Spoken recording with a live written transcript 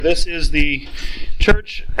This is the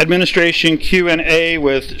church administration Q&A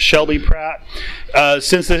with Shelby Pratt.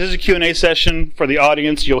 Since this is a Q&A session for the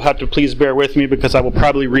audience, you'll have to please bear with me because I will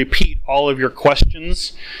probably repeat all of your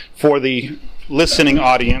questions for the listening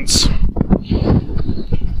audience.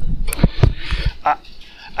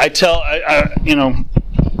 I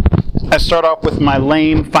start off with my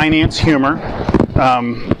lame finance humor.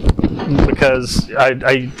 Because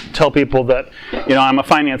I tell people that, I'm a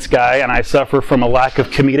finance guy and I suffer from a lack of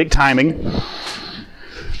comedic timing.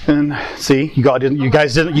 And see, you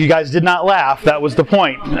guys did not laugh. That was the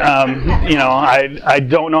point. I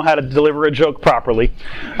don't know how to deliver a joke properly.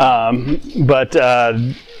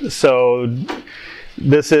 So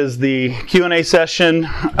this is the Q&A session.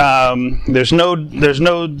 There's no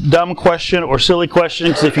dumb question or silly question,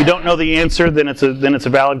 because if you don't know the answer, then it's a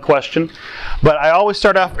valid question. But I always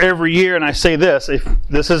start off every year and I say this: I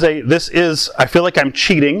feel like I'm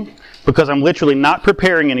cheating because I'm literally not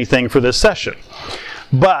preparing anything for this session.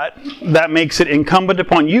 But that makes it incumbent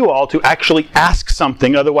upon you all to actually ask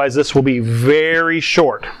something. Otherwise, this will be very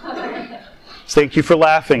short. Thank you for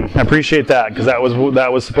laughing. I appreciate that, because that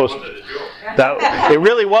was supposed to. It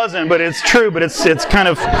really wasn't, but it's true. But it's kind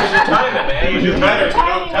of.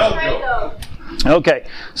 Okay,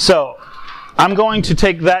 so I'm going to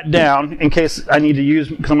take that down in case I need to use,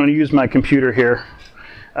 because I'm going to use my computer here,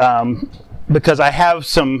 because I have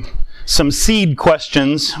some seed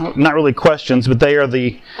questions. Not really questions, but they are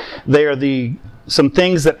some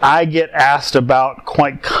things that I get asked about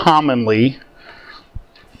quite commonly.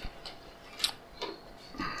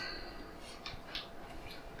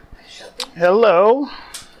 Hello.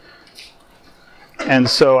 And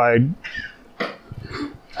so I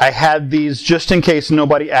had these just in case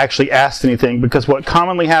nobody actually asked anything, because what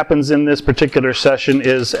commonly happens in this particular session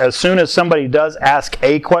is as soon as somebody does ask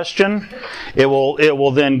a question, it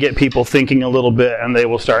will then get people thinking a little bit and they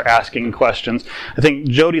will start asking questions. I think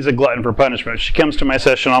Jody's a glutton for punishment. She comes to my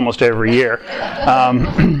session almost every year.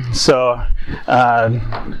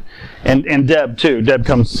 And Deb too. Deb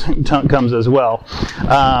comes as well.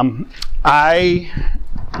 I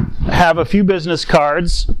have a few business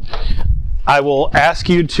cards. I will ask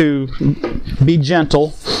you to be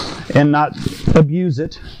gentle and not abuse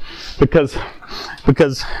it, because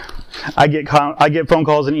I get phone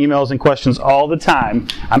calls and emails and questions all the time.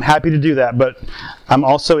 I'm happy to do that, but I'm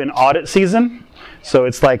also in audit season, so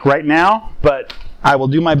it's like right now, but I will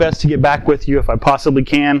do my best to get back with you if I possibly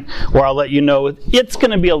can, or I'll let you know it's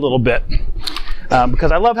going to be a little bit.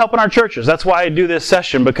 Because I love helping our churches. That's why I do this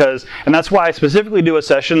session, and that's why I specifically do a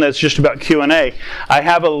session that's just about Q&A. I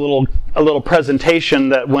have a little presentation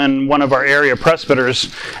that when one of our area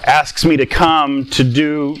presbyters asks me to come to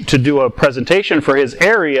do a presentation for his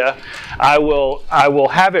area, I will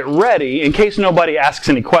have it ready in case nobody asks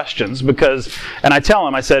any questions. And I tell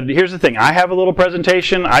him, I said, here's the thing, I have a little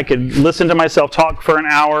presentation. I could listen to myself talk for an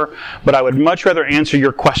hour, but I would much rather answer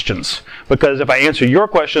your questions, because if I answer your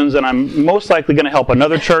questions, then I'm most likely going to help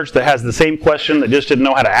another church that has the same question that just didn't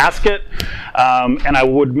know how to ask it. And I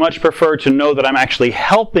would much prefer to know that I'm actually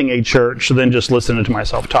helping a church than just listening to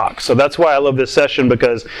myself talk. So that's why I love this session,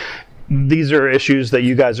 because these are issues that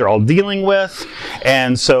you guys are all dealing with.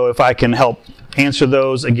 And so if I can help answer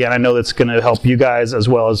those, again, I know that's going to help you guys as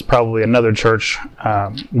well as probably another church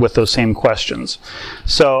with those same questions.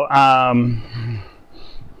 So,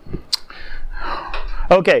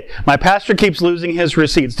 okay, my pastor keeps losing his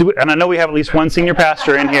receipts. And I know we have at least one senior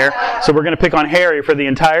pastor in here, so we're going to pick on Harry for the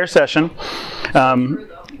entire session.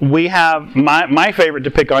 We have, my favorite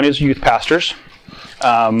to pick on is youth pastors.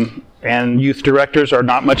 And youth directors are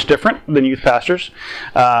not much different than youth pastors.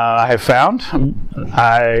 I have found,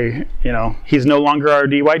 he's no longer our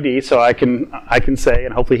DYD, so I can say,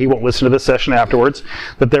 and hopefully he won't listen to this session afterwards,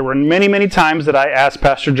 that there were many, many times that I asked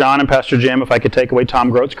Pastor John and Pastor Jim if I could take away Tom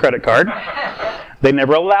Grote's credit card. They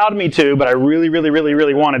never allowed me to, but I really, really, really,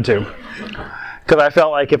 really wanted to. Because I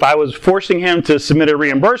felt like if I was forcing him to submit a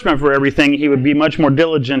reimbursement for everything, he would be much more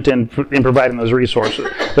diligent in providing those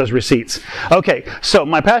receipts. Okay, so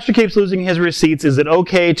my pastor keeps losing his receipts. Is it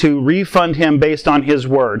okay to refund him based on his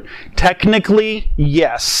word? Technically,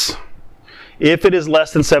 yes. If it is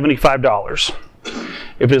less than $75.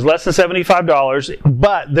 If it is less than $75,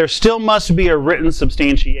 but there still must be a written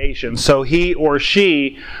substantiation. So he or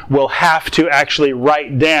she will have to actually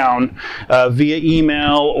write down via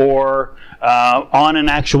email or on an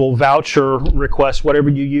actual voucher request, whatever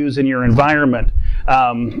you use in your environment,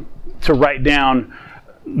 to write down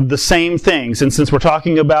the same things. And since we're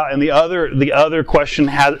talking about, and the other question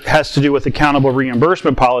has to do with accountable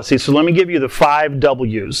reimbursement policy, so let me give you the 5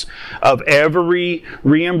 W's of every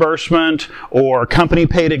reimbursement or company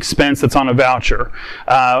paid expense that's on a voucher.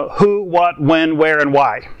 Who, what, when, where, and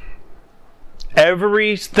why.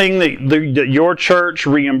 Everything that your church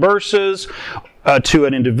reimburses to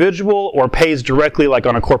an individual or pays directly, like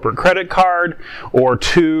on a corporate credit card, or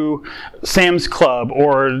to Sam's Club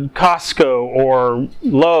or Costco or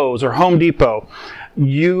Lowe's or Home Depot,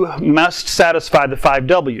 you must satisfy the 5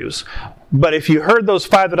 W's. But if you heard those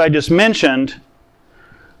 5 that I just mentioned,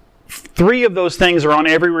 3 of those things are on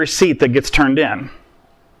every receipt that gets turned in.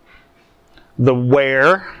 The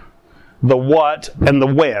where, the what, and the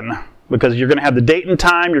when. Because you're going to have the date and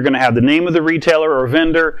time, you're going to have the name of the retailer or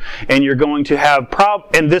vendor, and you're going to have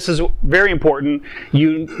and this is very important,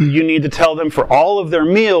 you need to tell them for all of their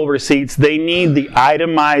meal receipts, they need the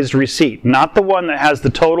itemized receipt, not the one that has the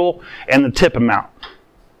total and the tip amount.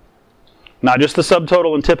 Not just the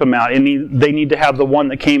subtotal and tip amount. They need to have the one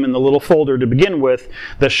that came in the little folder to begin with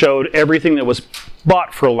that showed everything that was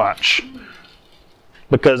bought for lunch.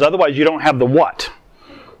 Because otherwise you don't have the what.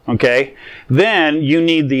 Okay, then you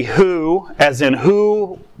need the who, as in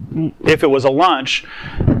who, if it was a lunch,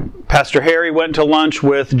 Pastor Harry went to lunch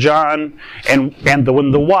with John, and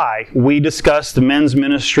the why. We discussed the men's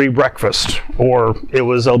ministry breakfast, or it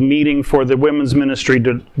was a meeting for the women's ministry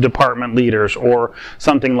department leaders, or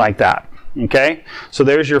something like that. Okay, so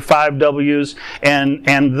there's your 5 W's,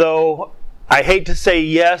 and though I hate to say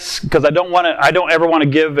yes, because I don't ever want to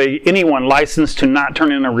give anyone license to not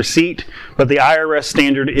turn in a receipt, but the IRS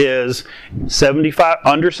standard is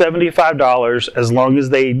under $75 as long as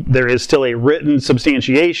there is still a written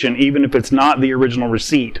substantiation, even if it's not the original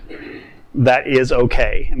receipt. That is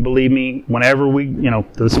okay. And believe me, whenever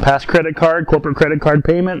this past corporate credit card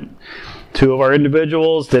payment, 2 of our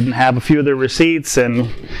individuals didn't have a few of their receipts, and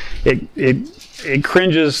I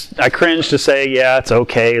cringe to say, yeah, it's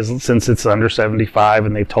okay since it's under 75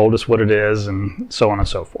 and they've told us what it is, and so on and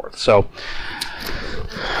so forth. So,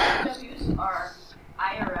 W's are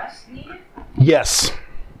IRS needed? Yes.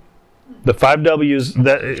 The 5 W's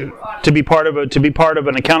that to be part of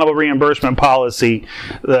an accountable reimbursement policy,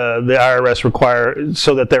 the IRS require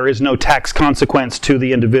so that there is no tax consequence to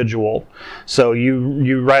the individual. So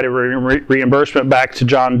you write a reimbursement back to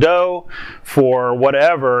John Doe for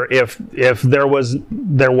whatever if there was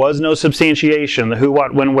no substantiation, the who,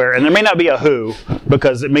 what, when, where, and there may not be a who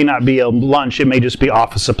because it may not be a lunch, it may just be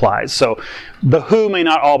office supplies. So the who may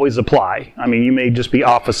not always apply. I mean, you may just be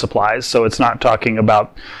office supplies, so it's not talking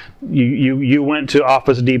about you went to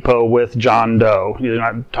Office Depot with John Doe. You're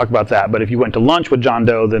not talking about that. But if you went to lunch with John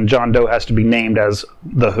Doe, then John Doe has to be named as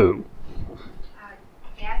the who.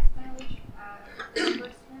 Gas mileage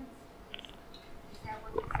reimbursements, is that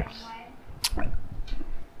work the same way?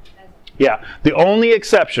 Yeah. The only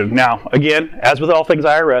exception, now, again, as with all things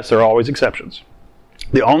IRS, there are always exceptions.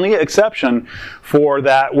 The only exception for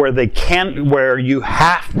that where you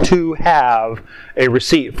have to have a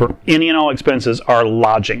receipt for any and all expenses are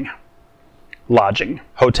lodging,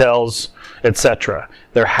 hotels, etc.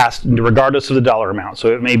 There has to, regardless of the dollar amount.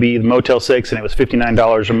 So it may be the Motel 6 and it was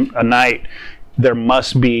 $59 a night. There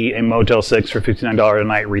must be a Motel 6 for $59 a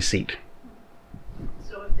night receipt.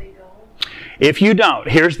 So if they don't? If you don't,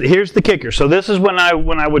 here's the kicker. So this is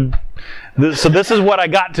this is what I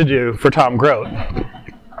got to do for Tom Grote.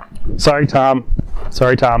 Sorry, Tom.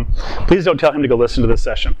 Please don't tell him to go listen to this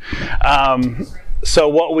session. So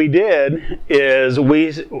what we did is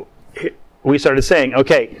we started saying,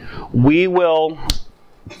 okay, we will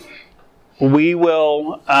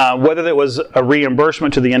whether it was a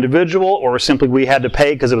reimbursement to the individual or simply we had to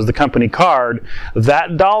pay because it was the company card,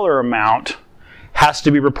 that dollar amount has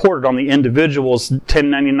to be reported on the individual's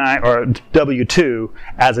 1099 or W-2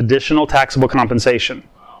 as additional taxable compensation.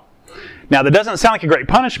 Now, that doesn't sound like a great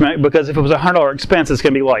punishment because if it was a $100 expense, it's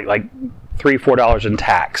going to be like $3-4 in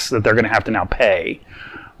tax that they're going to have to now pay.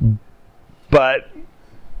 But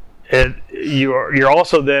you're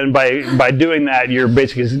also then by doing that, you're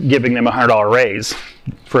basically giving them a $100 raise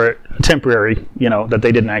for a temporary, that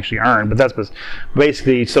they didn't actually earn. But that's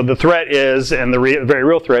basically, so the threat is, and the very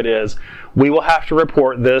real threat is, we will have to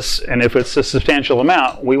report this, and if it's a substantial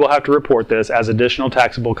amount, we will have to report this as additional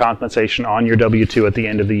taxable compensation on your W-2 at the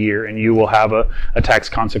end of the year, and you will have a tax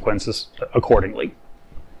consequences accordingly.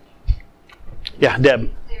 Yeah, Deb.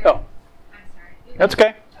 Oh, I'm sorry. that's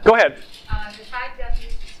okay. Go ahead. The 5 W's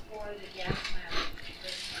is for the gas mileage.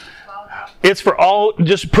 Well, It's for all,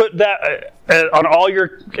 just put that on all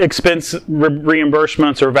your expense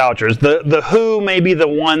reimbursements or vouchers. The who may be the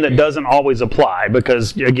one that doesn't always apply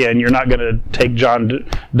because, again, you're not going to take John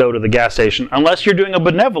Doe to the gas station unless you're doing a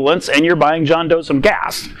benevolence and you're buying John Doe some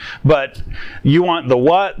gas. But you want the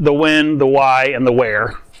what, the when, the why, and the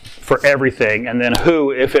where for everything. And then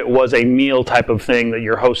who if it was a meal type of thing that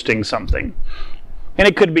you're hosting something. And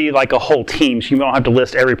it could be like a whole team, so you don't have to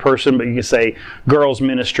list every person, but you can say girls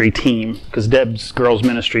ministry team, because Deb's girls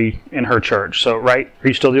ministry in her church. So, right? Are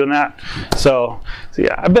you still doing that? So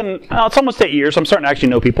yeah, I've been, it's almost 8 years, so I'm starting to actually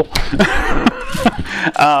know people.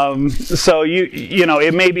 So you know,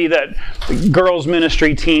 it may be that girls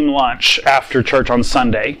ministry team lunch after church on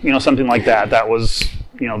Sunday, you know, something like that. That was,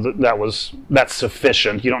 you know, that's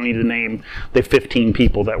sufficient. You don't need to name the 15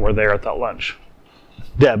 people that were there at that lunch.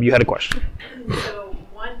 Deb, you had a question. So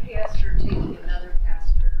one pastor taking another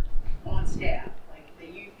pastor on staff, like the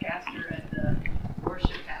youth pastor and the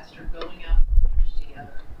worship pastor going out for lunch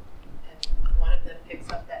together, and one of them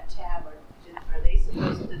picks up that tab, are they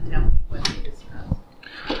supposed to tell me what they discussed?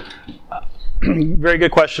 Very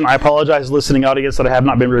good question. I apologize, listening audience, that I have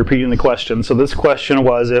not been repeating the question. So this question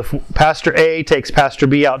was, if Pastor A takes Pastor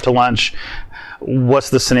B out to lunch,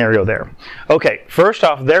 what's the scenario there? Okay, first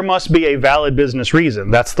off, there must be a valid business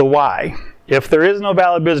reason. That's the why. If there is no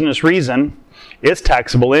valid business reason, it's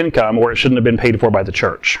taxable income or it shouldn't have been paid for by the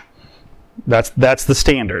church. That's the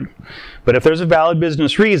standard. But if there's a valid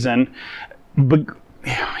business reason,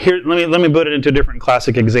 here, let me put it into a different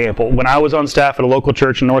classic example. When I was on staff at a local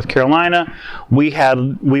church in North Carolina, we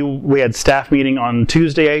had staff meeting on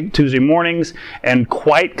Tuesday mornings, and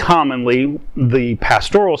quite commonly the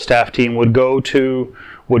pastoral staff team would go to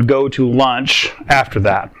lunch after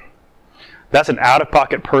that. That's an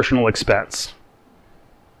out-of-pocket personal expense.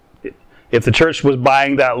 If the church was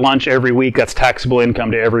buying that lunch every week, that's taxable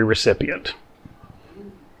income to every recipient.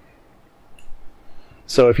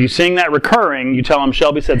 So if you sing that recurring, you tell them,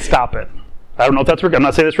 Shelby said stop it. I don't know if that's, I'm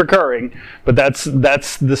not saying it's recurring, but that's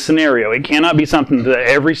the scenario. It cannot be something that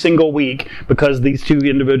every single week, because these two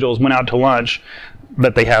individuals went out to lunch,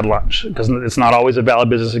 that they had lunch, because it's not always a valid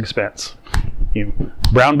business expense. You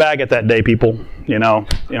brown bag it that day, people, you know,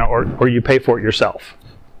 or you pay for it yourself.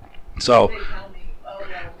 So They tell me, oh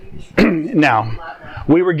no, we just now,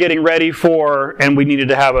 we were getting ready for, and we needed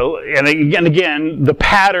to have and again, the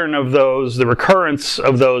pattern of those, the recurrence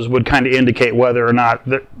of those would kind of indicate whether or not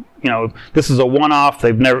that, you know, this is a one-off.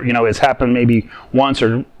 They've never, you know, it's happened maybe once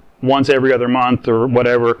every other month or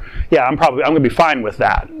whatever. Yeah, I'm going to be fine with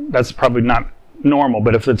that. That's probably not normal.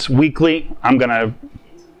 But if it's weekly, I'm going to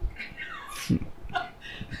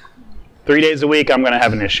 3 days a week, I'm going to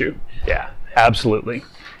have an issue. Yeah, absolutely.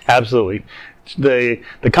 The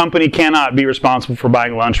company cannot be responsible for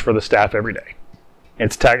buying lunch for the staff every day.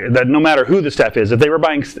 It's that no matter who the staff is. If they were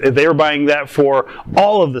buying that for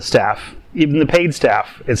all of the staff, even the paid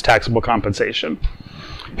staff, it's taxable compensation.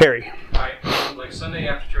 Harry. Hi. Like Sunday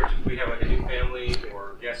after church, if we have like a new family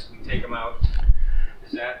or guests, we take them out.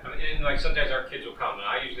 Is that? I mean, and like sometimes our kids will come, and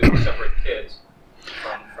I usually separate kids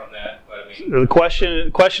from that. But I mean, the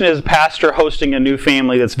question is, pastor hosting a new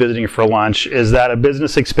family that's visiting for lunch, is that a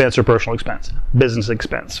business expense or personal expense? Business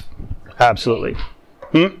expense, absolutely.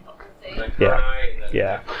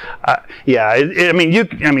 Yeah. I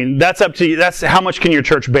mean, that's up to you. That's how much can your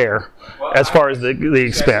church bear, as far as the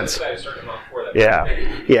expense.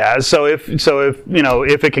 Yeah. So if you know,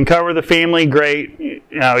 if it can cover the family, great.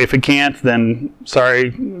 You know, if it can't, then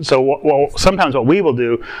sorry. So sometimes what we will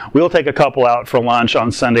do, we'll take a couple out for lunch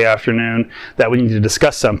on Sunday afternoon that we need to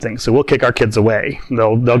discuss something. So we'll kick our kids away.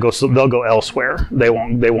 They'll go elsewhere. They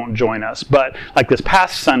won't join us. But like this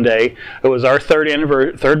past Sunday, it was our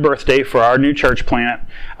third birthday for our new church plant.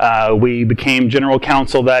 We became general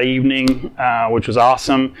counsel that evening, which was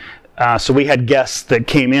awesome. So we had guests that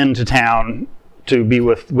came into town to be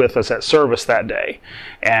with us at service that day,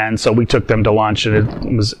 and so we took them to lunch, and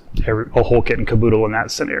it was a whole kit and caboodle in that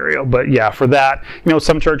scenario. But yeah, for that, you know,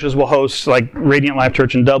 some churches will host, like Radiant Life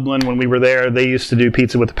Church in Dublin. When we were there, they used to do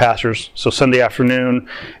pizza with the pastors. So Sunday afternoon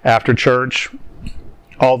after church,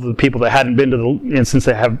 all the people that hadn't been and since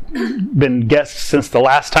they have been guests since the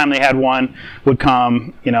last time they had one, would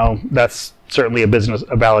come. You know, that's certainly a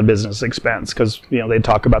valid business expense, because you know they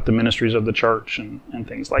talk about the ministries of the church and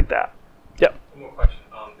things like that. Yep. One more question.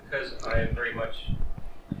 Because I am very much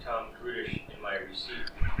Tom Crudish in my receipt,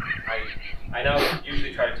 I now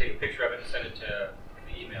usually try to take a picture of it and send it to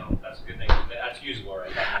the email. That's a good thing. That's usable,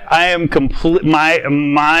 right? I am complete.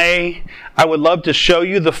 I would love to show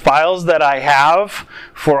you the files that I have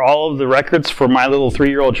for all of the records for my little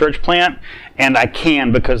 3-year-old church plant, and I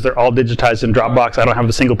can because they're all digitized in Dropbox. I don't have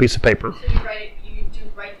a single piece of paper. So you do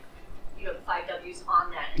write, the 5 W's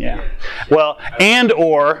on that. Yeah. Well, and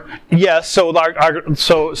or yes. So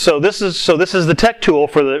so this is the tech tool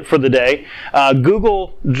for the day.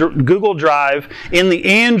 Google Drive in the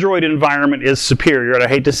Android environment is superior, and I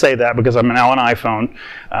hate to say that because I'm now on iPhone.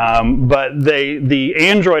 But the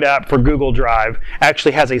Android app for Google Drive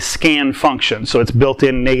actually has a scan function, so it's built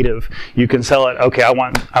in native. You can tell it, okay, I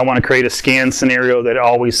want to create a scan scenario that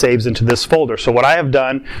always saves into this folder. So what I have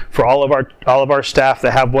done for all of our staff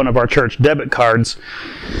that have one of our church debit cards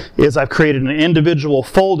is I've created an individual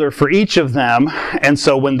folder for each of them, and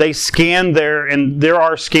so when they scan and there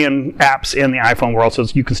are scan apps in the iPhone world, so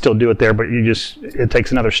you can still do it there, but it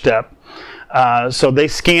takes another step. So they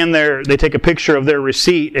they take a picture of their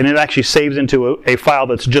receipt, and it actually saves into a file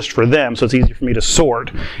that's just for them, so it's easy for me to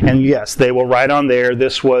sort. And yes, they will write on there,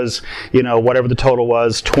 this was, whatever the total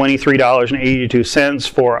was, $23.82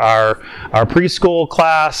 for our preschool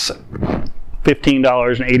class,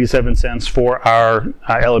 $15.87 for our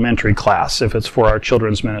elementary class if it's for our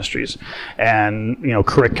children's ministries, and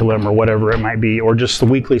curriculum or whatever it might be, or just the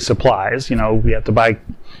weekly supplies. We have to buy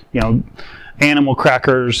animal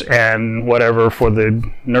crackers and whatever for the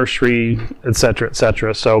nursery, etc.,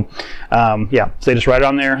 etc. So so they just write it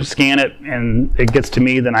on there, scan it, and it gets to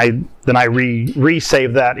me. Then I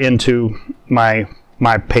resave that into my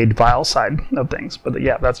paid file side of things. But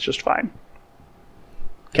that's just fine.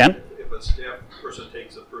 Ken? If a staff person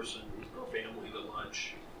takes a person or family to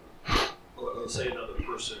lunch, or let's say another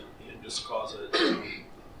person, and just cause a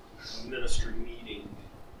ministry meeting,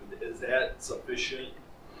 is that sufficient?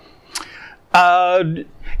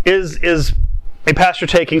 Is a pastor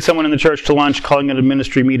taking someone in the church to lunch, calling it a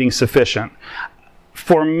ministry meeting, sufficient?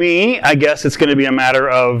 For me, I guess it's going to be a matter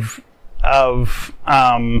of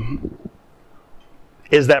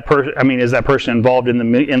is that person involved in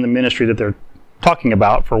the ministry that they're talking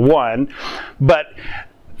about, for one. But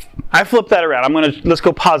I flip that around. Let's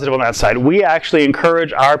go positive on that side. We actually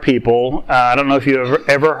encourage our people. I don't know if you've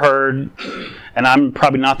ever heard, and I'm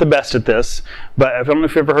probably not the best at this, but I don't know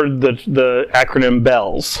if you've ever heard the acronym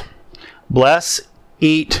BELLS. Bless,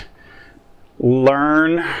 Eat,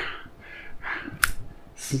 Learn,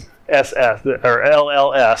 SS or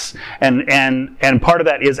LLS, and part of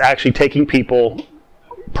that is actually taking people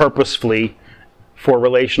purposefully for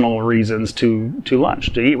relational reasons to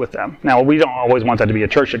lunch, to eat with them. Now, we don't always want that to be a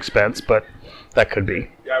church expense, but that could be.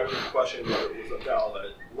 Yeah, I wasn't questioning whether it was a bell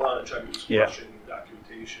at lunch. I'm just questioning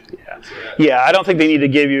documentation. Yeah, I don't think they need to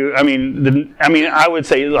give you. I would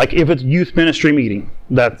say, like, if it's youth ministry meeting,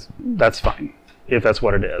 that's fine, if that's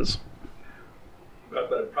what it is.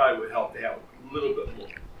 But it probably would help to have a little bit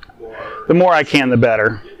more. The more I can, the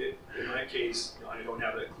better. In my case, I don't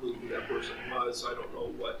have a clue who that person was, so I don't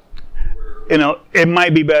know what. It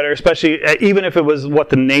might be better, especially even if it was what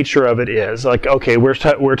the nature of it is. Like, okay, we're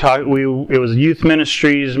talking. It was a youth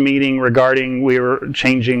ministries meeting regarding we were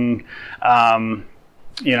changing.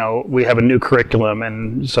 We have a new curriculum,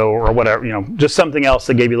 and so or whatever. Just something else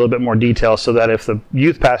that gave you a little bit more detail, so that if the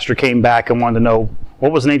youth pastor came back and wanted to know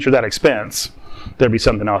what was the nature of that expense, there'd be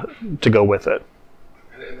something else to go with it.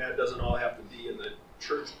 And that doesn't all have to be in the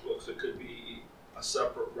church books. It could be a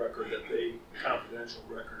separate record confidential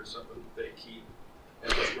record or something that they keep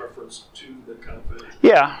and just reference to the confidential.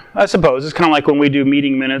 Yeah, I suppose. It's kind of like when we do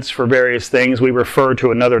meeting minutes for various things, we refer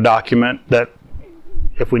to another document that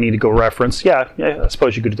if we need to go reference. Yeah, I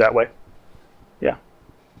suppose you could do it that way. Yeah.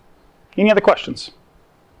 Any other questions?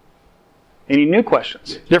 Any new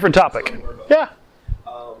questions? Different topic. Yeah.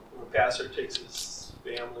 When a pastor takes his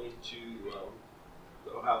family to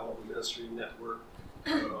the Ohio Ministry Network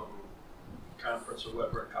conference or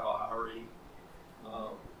whatever at Kalahari,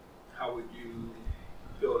 how would you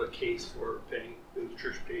build a case for paying, the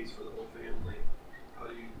church pays for the whole family? How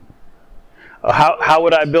do you... How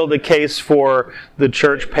would I build a case for the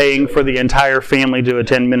church paying for the entire family to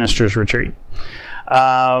attend ministers' retreat?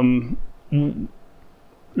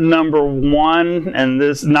 Number one, and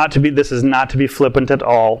this is not to be flippant at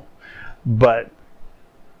all, but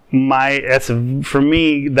for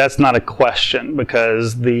me, that's not a question,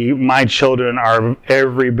 because my children are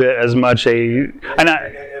every bit as much and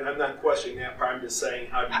I'm not questioning that part. I'm just saying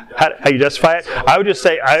how you justify it. I would just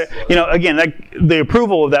say again, the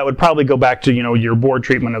approval of that would probably go back to your board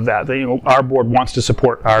treatment of that. Our board wants to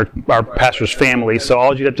support our pastor's family, so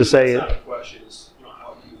all you'd have to say is not a question. It's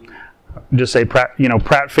how do you just say Pratt,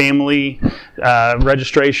 Pratt family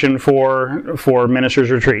registration for ministers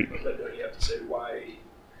retreat. But don't you have to say why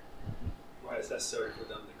it's necessary for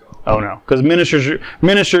them to go? Oh no, because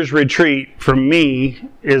ministers retreat for me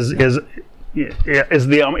is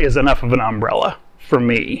enough of an umbrella for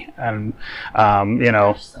me, and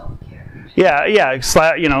Self-care.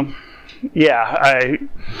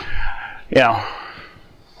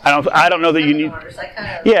 I don't know that you need. Seminars, I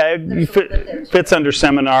kinda- Yeah, there's a it little bit there, too. fits under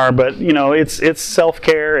seminar, but it's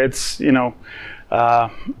self-care. It's I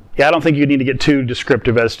don't think you need to get too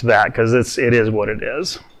descriptive as to that, because it is what it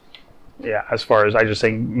is. Yeah, as far as I just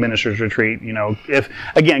saying ministers retreat, if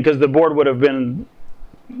again, because the board would have been,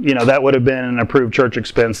 that would have been an approved church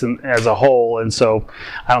expense as a whole, and so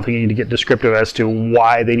I don't think you need to get descriptive as to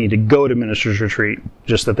why they need to go to ministers retreat.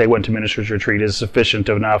 Just that they went to ministers retreat is sufficient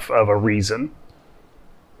enough of a reason.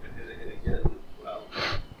 And again,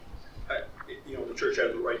 the church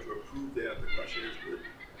has the right to approve that. The question is,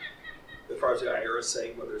 as far as the IRS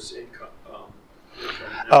saying whether it's income.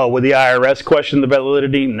 Oh, with the IRS question the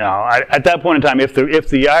validity? No. At that point in time, if the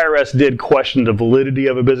IRS did question the validity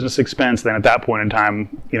of a business expense, then at that point in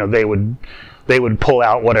time, they would pull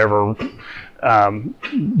out whatever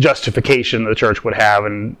justification the church would have,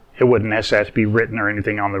 and it wouldn't necessarily have to be written or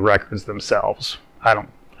anything on the records themselves. I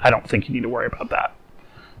don't think you need to worry about that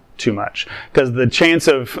too much, because the chance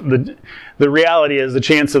of the reality is the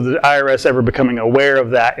chance of the IRS ever becoming aware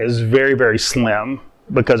of that is very, very slim,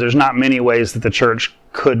 because there's not many ways that the church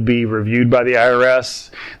could be reviewed by the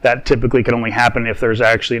IRS. That typically can only happen if there's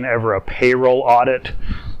actually ever a payroll audit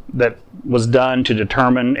that was done to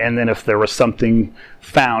determine, and then if there was something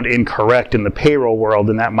found incorrect in the payroll world,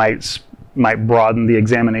 then that might broaden the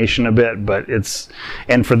examination a bit. But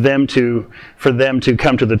for them to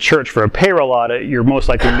come to the church for a payroll audit, you're most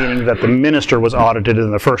likely meaning that the minister was audited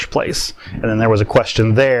in the first place, and then there was a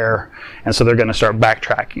question there, and so they're going to start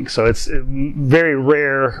backtracking. So it's a very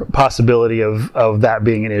rare possibility of that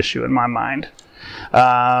being an issue in my mind.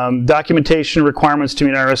 Documentation requirements to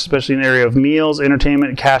meet IRS, especially in the area of meals,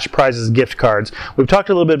 entertainment, cash prizes, gift cards. We've talked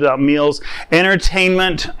a little bit about meals.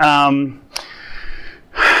 Entertainment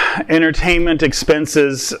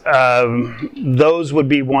expenses, those would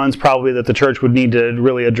be ones probably that the church would need to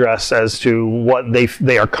really address as to what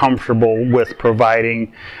they are comfortable with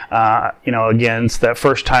providing. Against that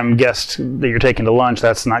first time guest that you're taking to lunch,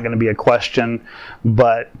 that's not going to be a question,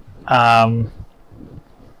 but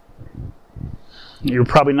you're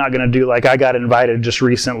probably not going to do like I got invited just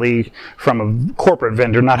recently from a corporate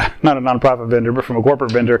vendor, not a nonprofit vendor, but from a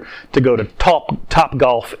corporate vendor, to go to Top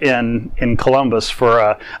Golf in Columbus for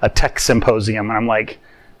a tech symposium, and I'm like,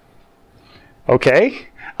 okay,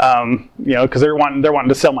 because they're wanting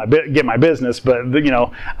to sell get my business, but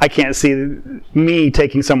I can't see me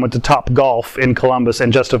taking someone to Top Golf in Columbus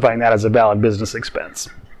and justifying that as a valid business expense.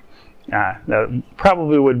 That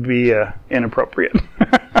probably would be inappropriate.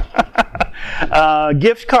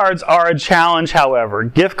 Gift cards are a challenge, however.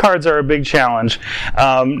 Gift cards are a big challenge.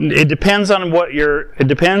 It depends on it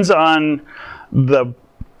depends on the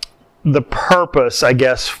purpose, I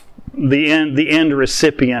guess, the end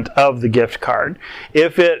recipient of the gift card.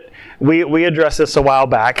 We addressed this a while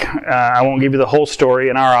back. I won't give you the whole story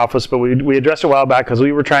in our office, but we addressed it a while back because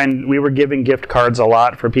we were giving gift cards a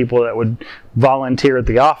lot for people that would volunteer at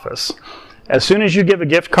the office. As soon as you give a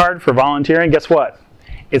gift card for volunteering, guess what?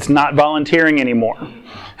 It's not volunteering anymore.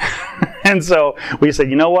 And so we said,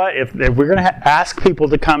 you know what? If we're going to ask people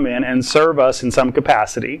to come in and serve us in some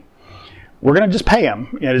capacity, we're going to just pay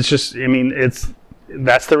them. And it's just,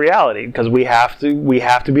 that's the reality, because we have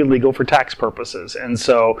to be legal for tax purposes. And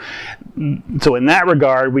so in that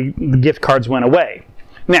regard, the gift cards went away.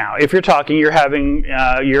 Now, if you're having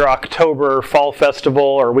your October Fall Festival,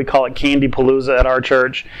 or we call it Candy Palooza at our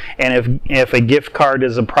church, and if a gift card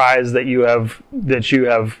is a prize that you have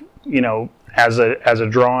as a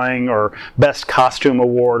drawing or best costume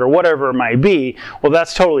award or whatever it might be, well,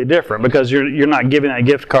 that's totally different, because you're not giving that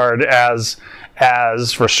gift card as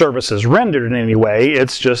for services rendered in any way.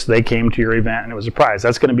 It's just they came to your event and it was a prize.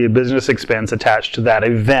 That's going to be a business expense attached to that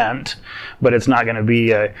event, but it's not going to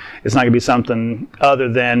be something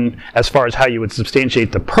other than, as far as how you would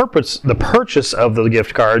substantiate the purchase of the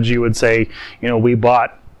gift cards. You would say, we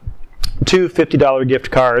bought 2 $50 gift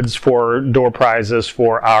cards for door prizes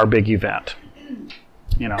for our big event.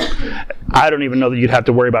 I don't even know that you'd have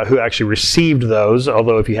to worry about who actually received those,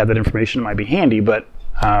 although if you had that information it might be handy, but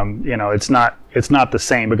it's not the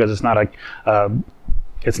same, because it's not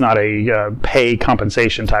a pay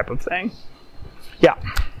compensation type of thing. Yeah.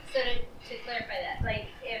 So to clarify that, like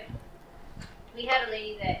if we had a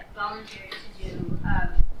lady that volunteered to do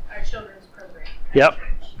our children's program at Yep.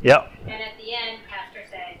 church, Yep. And at the end, Pastor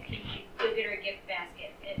said, "Give her a gift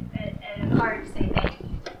basket," and a card to say thank you.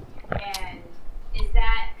 And is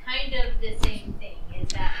that kind of the same thing? Is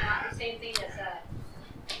that not the same thing as a?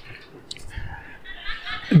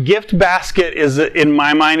 Gift basket is, in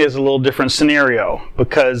my mind, is a little different scenario,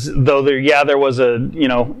 because though there was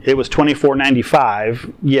it was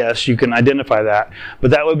 $24.95. Yes, you can identify that, but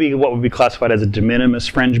that would be what would be classified as a de minimis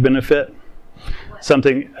fringe benefit.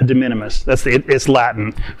 Something de minimis. It's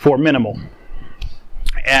Latin for minimal.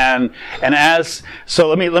 And so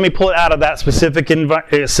let me pull it out of that specific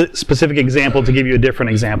example to give you a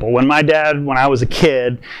different example. When I was a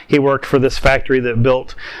kid, he worked for this factory that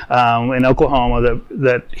built in Oklahoma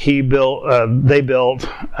they built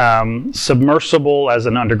submersible, as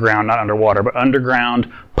an underground, not underwater, but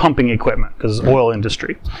underground pumping equipment, because it's oil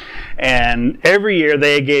industry. And every year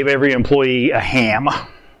they gave every employee a ham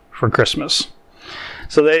for Christmas.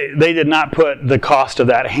 So they did not put the cost of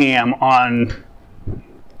that ham on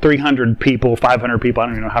 300 people, 500 people, I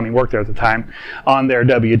don't even know how many worked there at the time, on their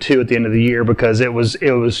W-2 at the end of the year, because it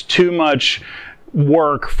was too much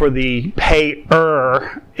work for the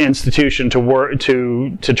payer institution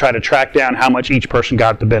to try to track down how much each person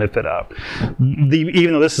got the benefit of.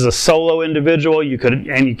 Even though this is a solo individual, you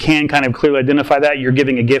can kind of clearly identify that you're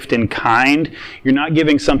giving a gift in kind. You're not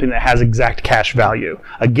giving something that has exact cash value.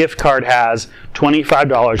 A gift card has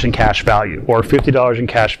 $25 in cash value, or $50 in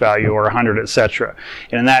cash value, or $100, etc.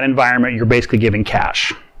 And in that environment, you're basically giving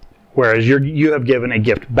cash. Whereas you have given a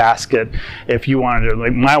gift basket. If you wanted to,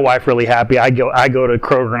 like my wife, really happy, I go to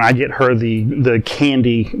Kroger and I get her the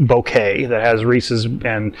candy bouquet that has Reese's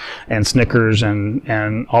and Snickers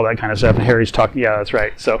and all that kind of stuff. And Harry's talking, yeah, that's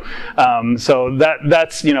right. So that's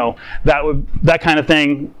that kind of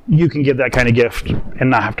thing, you can give that kind of gift and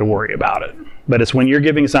not have to worry about it. But it's when you're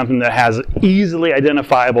giving something that has easily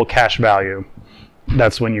identifiable cash value,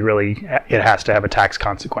 that's when it has to have a tax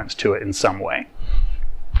consequence to it in some way.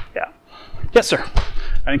 Yes, sir.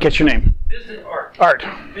 I didn't catch your name. Business Art.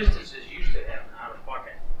 Businesses used to have an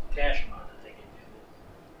out-of-pocket cash amount that they could do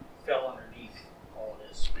that fell underneath all of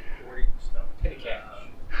this reporting stuff. Petty cash.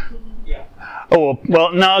 Yeah. Oh,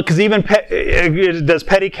 well, no, because even does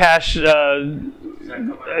petty cash, does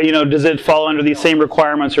it fall under these same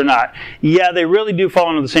requirements or not? Yeah, they really do fall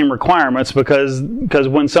under the same requirements, because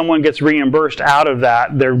when someone gets reimbursed out of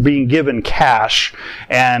that, they're being given cash,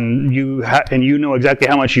 and you know exactly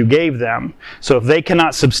how much you gave them. So if they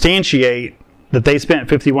cannot substantiate that they spent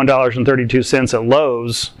 $51.32 at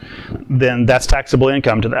Lowe's, then that's taxable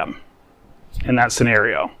income to them in that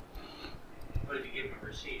scenario.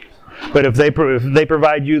 But if they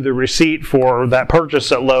provide you the receipt for that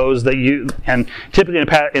purchase at Lowe's, and typically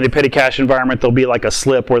in a petty cash environment, there'll be like a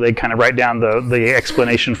slip where they kind of write down the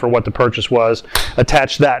explanation for what the purchase was,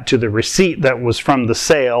 attach that to the receipt that was from the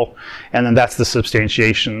sale, and then that's the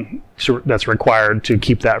substantiation that's required to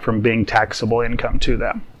keep that from being taxable income to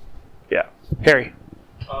them. Yeah. Harry?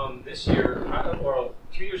 This year,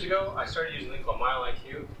 2 years ago, I started using a thing called Mile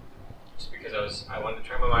IQ, just because I wanted to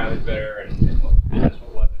try my mileage better and what business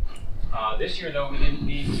what wasn't. This year, though, we didn't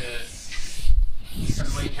need to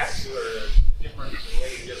calculate taxes or difference in the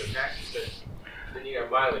way you do the taxes, because we didn't need our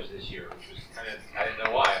mileage this year, which was kind of, I didn't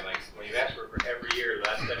know why. I'm like, well, you've asked for it for every year the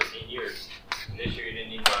last 17 years. And this year, you didn't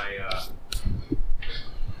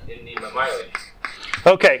need my mileage.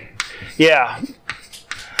 Okay. Yeah.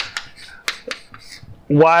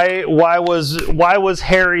 Why was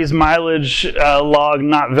Harry's mileage log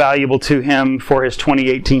not valuable to him for his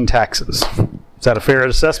 2018 taxes? Is that a fair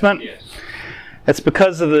assessment? Yes. It's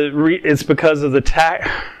because of the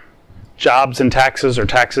Jobs and Taxes, or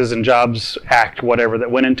Taxes and Jobs Act, whatever, that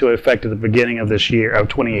went into effect at the beginning of this year, of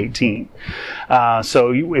 2018.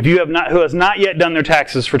 So if you who has not yet done their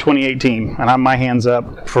taxes for 2018, and I'm my hands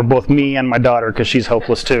up for both me and my daughter, because she's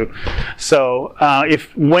hopeless too. So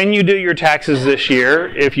when you do your taxes this year,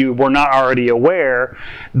 if you were not already aware,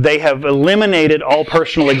 they have eliminated all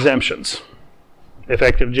personal exemptions,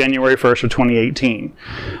 effective January 1st of 2018.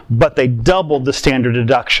 But they doubled the standard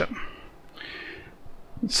deduction.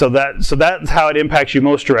 So that's how it impacts you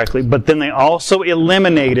most directly. But then they also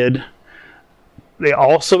eliminated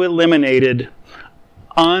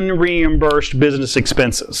unreimbursed business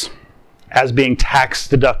expenses as being tax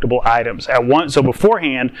deductible items. So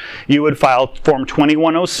beforehand, you would file Form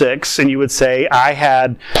 2106, and you would say, I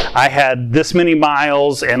had this many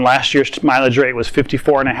miles, and last year's mileage rate was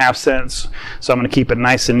 54.5 cents. So I'm going to keep it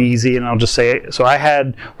nice and easy, and I'll just say, so I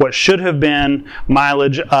had what should have been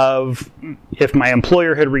mileage of, if my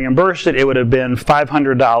employer had reimbursed it, it would have been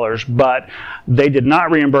 $500, but they did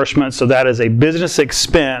not reimbursement, so that is a business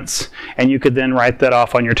expense, and you could then write that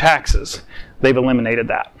off on your taxes. They've eliminated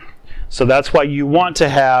that. So that's why you want to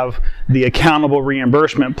have the accountable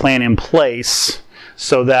reimbursement plan in place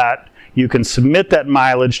so that you can submit that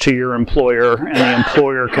mileage to your employer, and the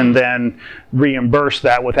employer can then reimburse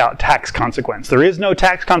that without tax consequence. There is no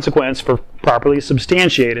tax consequence for properly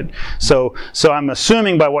substantiated. So I'm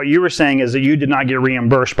assuming by what you were saying is that you did not get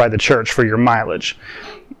reimbursed by the church for your mileage.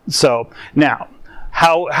 So now,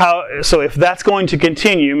 so if that's going to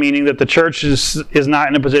continue, meaning that the church is not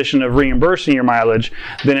in a position of reimbursing your mileage,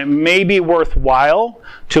 then it may be worthwhile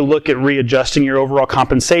to look at readjusting your overall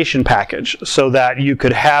compensation package so that you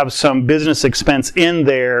could have some business expense in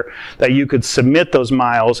there that you could submit those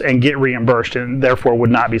miles and get reimbursed, and therefore would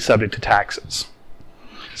not be subject to taxes.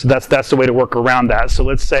 So that's the way to work around that. So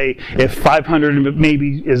let's say if 500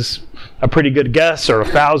 maybe is a pretty good guess, or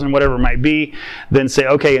 1,000, whatever it might be, then say,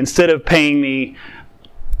 okay, instead of paying me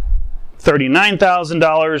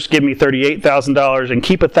 $39,000, give me $38,000, and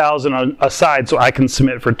keep $1,000 aside so I can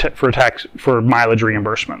submit for mileage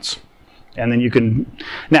reimbursements. And then you can,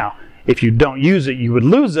 now, if you don't use it, you would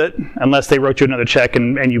lose it unless they wrote you another check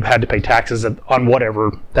and you had to pay taxes on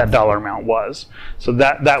whatever that dollar amount was. So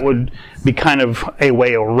that would be kind of a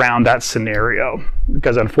way around that scenario,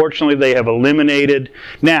 because unfortunately they have eliminated.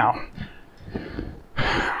 Now, So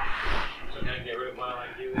can I get rid of Mile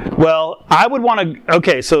IQ? well, I would want to,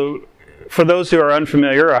 okay, so for those who are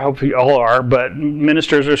unfamiliar, I hope you all are, but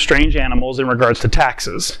ministers are strange animals in regards to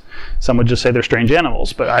taxes. Some would just say they're strange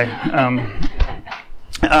animals, but I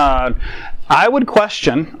would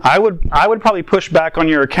question, I would probably push back on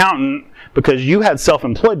your accountant because you had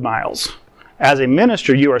self-employed miles. As a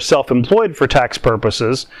minister, you are self-employed for tax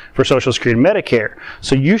purposes for Social Security and Medicare.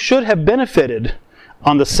 So you should have benefited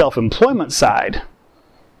on the self-employment side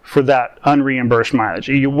for that unreimbursed mileage.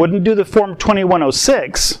 You wouldn't do the Form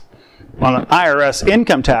 2106 on the IRS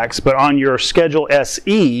income tax, but on your Schedule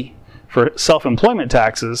SE for self-employment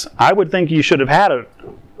taxes, I would think you should have had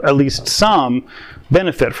at least some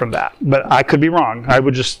benefit from that. But I could be wrong.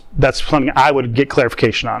 That's something I would get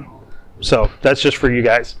clarification on. So that's just for you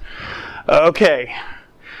guys. Okay.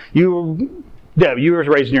 Deb, you were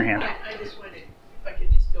raising your hand. I just wondered if I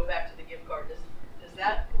could just go back to the gift card. Does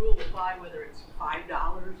that rule apply whether it's $5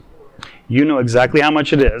 or? You know exactly how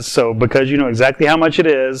much it is. So because you know exactly how much it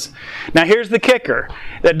is, now here's the kicker.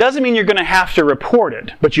 That doesn't mean you're going to have to report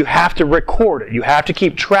it, but you have to record it. You have to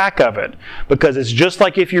keep track of it, because it's just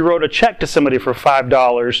like if you wrote a check to somebody for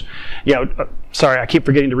 $5. Sorry, I keep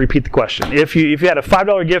forgetting to repeat the question. If you had a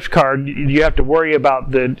 $5 gift card, you have to worry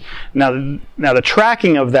about the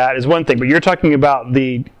tracking of that is one thing, but you're talking about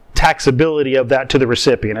the taxability of that to the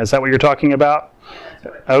recipient. Is that what you're talking about? Yeah, that's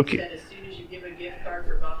what Okay. you said. As soon as you give a gift card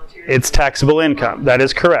for volunteers. It's taxable income. That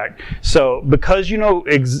is correct. So because you know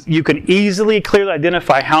you can easily, clearly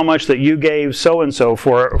identify how much that you gave so-and-so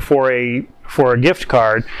for a gift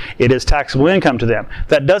card, it is taxable income to them.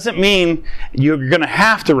 That doesn't mean you're going to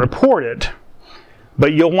have to report it,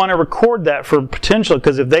 but you'll want to record that for potential,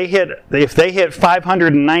 because if they hit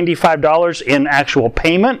 $595 in actual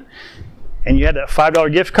payment, and you had that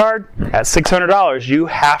 $5 gift card at $600, you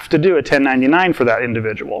have to do a 1099 for that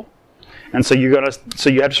individual. And so you have to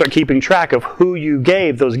start keeping track of who you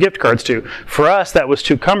gave those gift cards to. For us, that was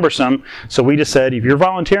too cumbersome, so we just said, if you're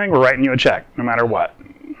volunteering, we're writing you a check, no matter what.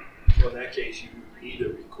 So in that case, you need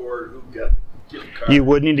to record who got the gift card. You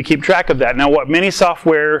would need to keep track of that. Now, what many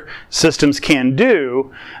software systems can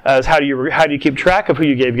do is how do you keep track of who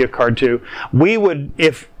you gave a gift card to? We would,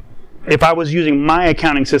 if I was using my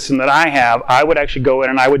accounting system that I have, I would actually go in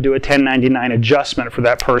and I would do a 1099 adjustment for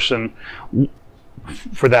that person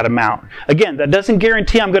for that amount. Again, that doesn't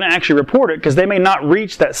guarantee I'm going to actually report it, because they may not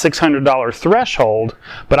reach that $600 threshold,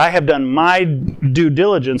 but I have done my due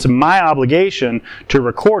diligence and my obligation to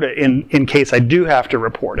record it in case I do have to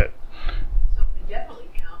report it. So it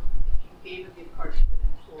definitely count if you gave a gift card to an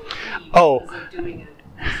employee Oh. because of doing an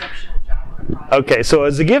exceptional job on a project. Okay, so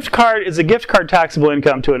is a gift card taxable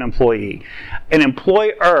income to an employee? An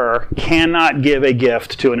employer cannot give a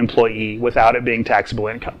gift to an employee without it being taxable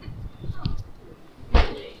income.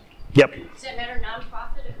 Yep. Does it matter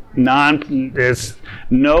nonprofit or?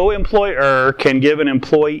 No employer can give an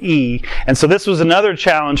employee, and so this was another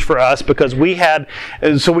challenge for us, because we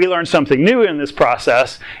learned something new in this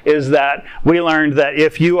process, is that we learned that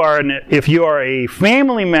if you are a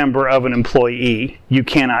family member of an employee, you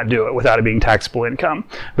cannot do it without it being taxable income,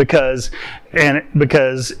 because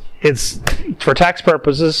it's for tax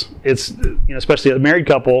purposes. It's especially a married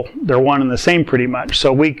couple, they're one and the same pretty much.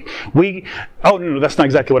 So that's not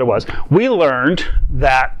exactly what it was. We learned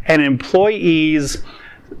that an employee's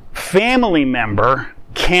family member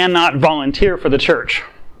cannot volunteer for the church.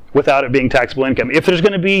 without it being taxable income. If there's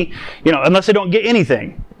going to be, unless they don't get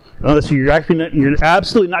anything, unless you're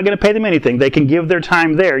absolutely not going to pay them anything, they can give their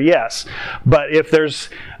time there, yes. But if there's,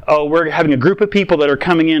 we're having a group of people that are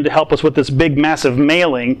coming in to help us with this big, massive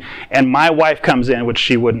mailing, and my wife comes in, which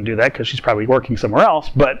she wouldn't do that because she's probably working somewhere else,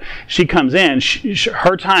 but she comes in,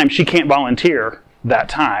 her time, she can't volunteer that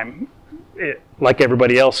time like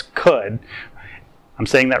everybody else could. I'm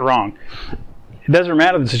saying that wrong. It doesn't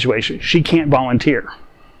matter the situation. She can't volunteer.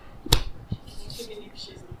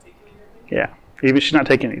 Yeah, even if she's not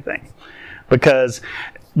taking anything. Because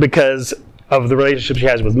of the relationship she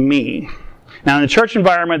has with me. Now, in the church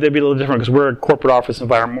environment, they'd be a little different because we're a corporate office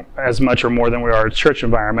environment as much or more than we are a church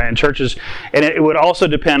environment. And churches, and it would also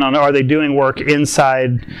depend on, are they doing work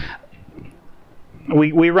inside?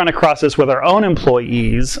 We run across this with our own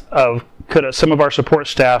employees of, could some of our support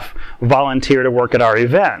staff volunteer to work at our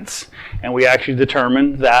events? And we actually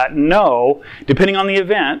determined that no, depending on the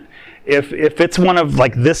event, if it's one of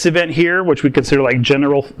like this event here, which we consider like a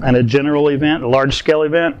general event, a large scale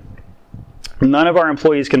event, none of our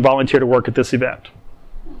employees can volunteer to work at this event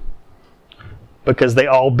because they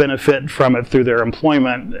all benefit from it through their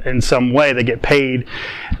employment in some way. They get paid.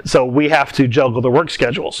 So we have to juggle the work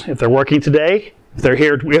schedules. If they're working today, if they're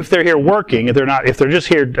here working, if they're just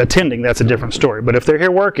here attending, that's a different story. But if they're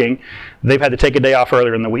here working, they've had to take a day off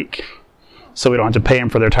earlier in the week. So we don't have to pay them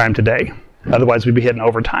for their time today. Otherwise we'd be hitting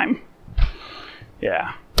overtime.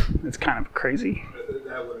 Yeah, it's kind of crazy.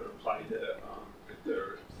 That wouldn't apply to if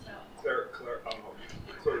they're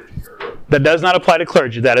clergy. That does not apply to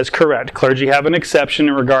clergy. That is correct. Clergy have an exception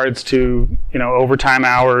in regards to overtime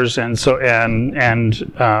hours and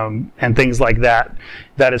things like that.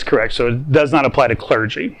 That is correct. So it does not apply to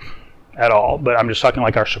clergy at all. But I'm just talking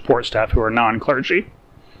like our support staff who are non-clergy.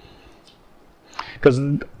 Because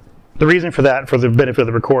the reason for that, for the benefit of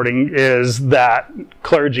the recording, is that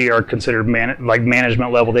clergy are considered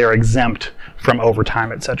management level. They are exempt from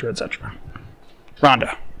overtime, et cetera, et cetera.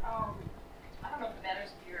 Rhonda. I don't know if it matters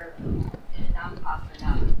if you're in a nonprofit or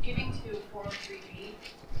not. Giving to 403B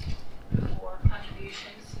for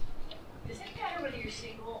contributions, does it matter whether you're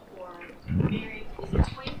single or married? Is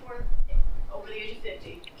it 24 over the age of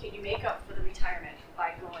 50? Can you make up for the retirement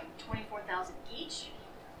by going $24,000 each?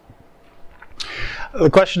 The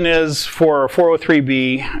question is, for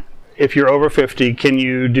 403B, if you're over 50, can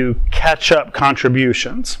you do catch-up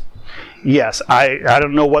contributions? Yes, I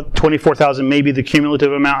don't know what 24,000 may be the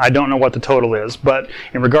cumulative amount. I don't know what the total is. But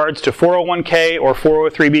in regards to 401k or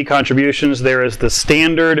 403b contributions, there is the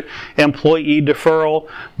standard employee deferral.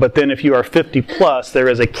 But then if you are 50 plus, there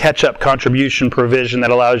is a catch-up contribution provision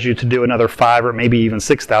that allows you to do another $5,000 or maybe even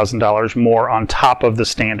 $6,000 more on top of the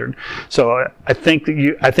standard. So I think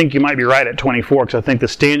you might be right at 24 because I think the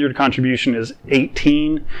standard contribution is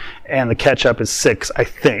 18 and the catch-up is 6, I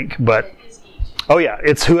think. But oh yeah,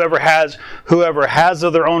 it's whoever has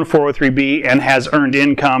of their own 403b and has earned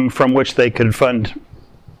income from which they could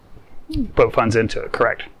put funds into it.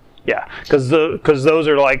 Correct. Yeah, because those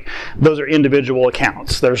are individual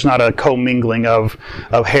accounts. There's not a commingling of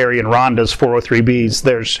Harry and Rhonda's 403bs.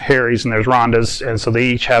 There's Harry's and there's Rhonda's, and so they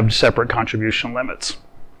each have separate contribution limits.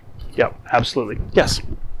 Yep, absolutely. Yes.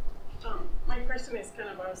 My question is kind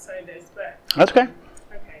of outside this, but That's okay.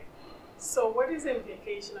 okay. So what is the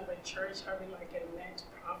implication of a church having like a net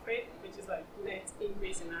profit, which is like net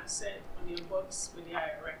increase in asset on your books with the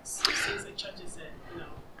IRS? Since the church is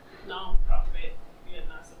a non-profit, we are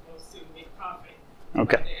not supposed to make profit.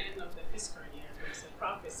 Okay. At the end of the fiscal year, there's a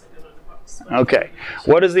profit sitting on the books. Okay.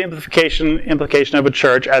 What is the implication of a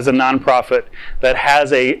church as a nonprofit that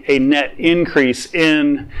has a net increase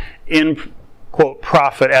in quote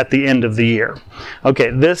profit at the end of the year? Okay,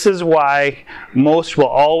 this is why most will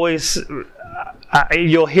always,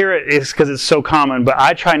 you'll hear it is because it's so common, but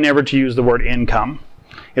I try never to use the word income.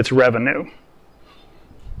 It's revenue.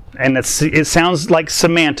 And it sounds like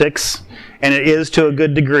semantics, and it is to a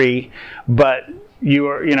good degree, but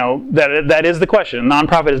that is the question. A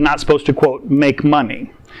nonprofit is not supposed to quote make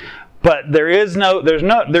money. But there is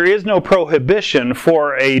no prohibition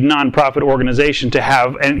for a nonprofit organization to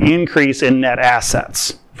have an increase in net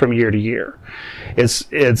assets from year to year.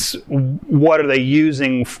 It's what are they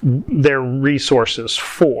using their resources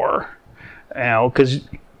for? Because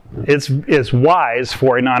it's wise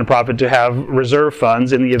for a nonprofit to have reserve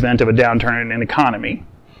funds in the event of a downturn in an economy.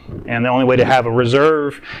 And the only way to have a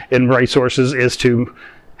reserve in resources is to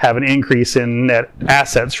have an increase in net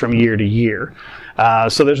assets from year to year.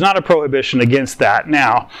 So there's not a prohibition against that.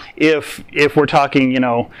 Now, if we're talking,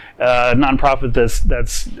 a nonprofit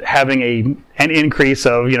that's having an increase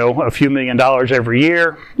of, a few $1 million every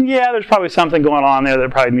year, yeah, there's probably something going on there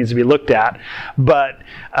that probably needs to be looked at. But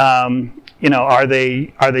are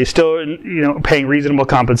they still paying reasonable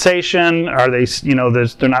compensation? Are they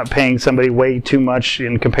they're not paying somebody way too much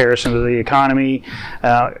in comparison to the economy?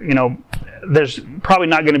 There's probably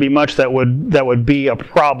not going to be much that would be a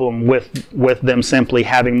problem with them simply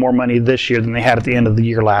having more money this year than they had at the end of the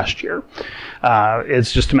year last year.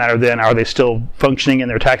 It's just a matter of then, are they still functioning in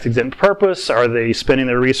their tax-exempt purpose? Are they spending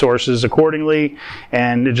their resources accordingly?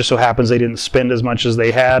 And it just so happens they didn't spend as much as they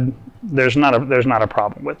had. There's not a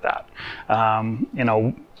problem with that.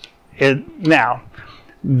 Now,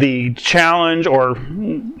 the challenge, or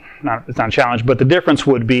not, it's not a challenge, but the difference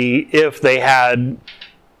would be if they had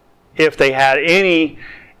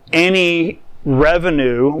any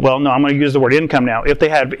revenue, well, no, I'm going to use the word income now. If they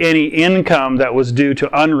had any income that was due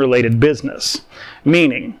to unrelated business,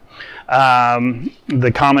 meaning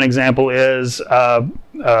the common example is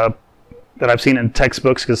that I've seen in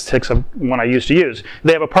textbooks, because textbooks are one I used to use.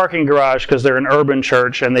 They have a parking garage because they're an urban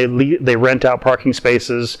church and they rent out parking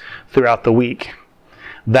spaces throughout the week.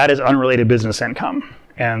 That is unrelated business income.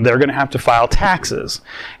 And they're going to have to file taxes.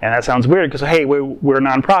 And that sounds weird because, hey, we're a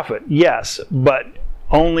nonprofit. Yes, but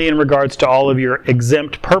only in regards to all of your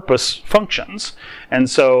exempt purpose functions. And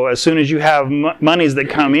so as soon as you have monies that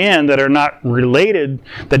come in that are not related,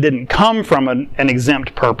 that didn't come from an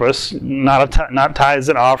exempt purpose, not tithes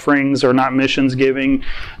and offerings or not missions giving,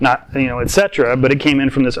 not, etc., but it came in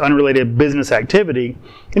from this unrelated business activity,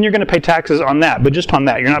 then you're going to pay taxes on that. But just on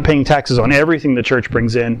that, you're not paying taxes on everything the church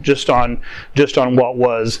brings in, just on what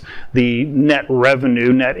was the net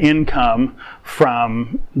revenue, net income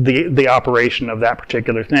from the operation of that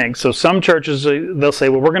particular thing. So some churches, they'll say,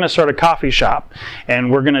 well, we're going to start a coffee shop,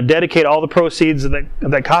 and we're going to dedicate all the proceeds of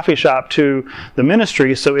that coffee shop to the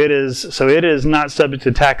ministry, so it is not subject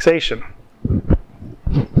to taxation.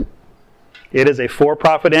 It is a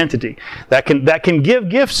for-profit entity that can give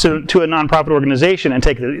gifts to a nonprofit organization and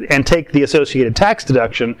take the associated tax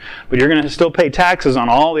deduction, but you're going to still pay taxes on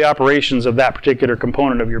all the operations of that particular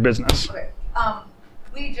component of your business. Okay.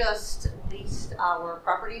 We just leased our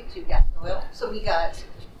property to Gas and Oil, so we got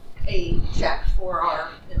a check for our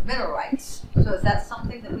mineral rights. So is that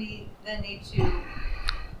something that we then need to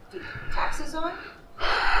do taxes on?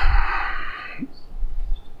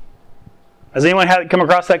 Has anyone come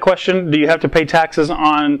across that question? Do you have to pay taxes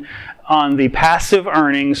on the passive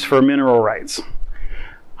earnings for mineral rights?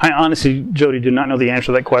 I honestly, Jody, do not know the answer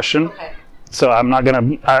to that question. Okay. So I'm not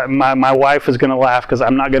going to, my wife is going to laugh because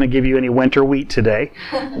I'm not going to give you any winter wheat today.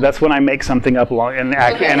 That's when I make something up and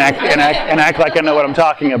act like I know what I'm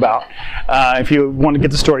talking about. If you want to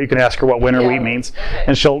get the story, you can ask her what winter wheat means. Okay.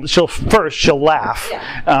 And she'll laugh.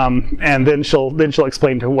 Yeah. And then she'll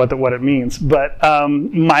explain to what it means. But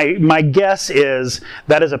my guess is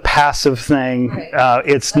that is a passive thing. Right.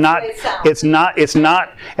 It's not,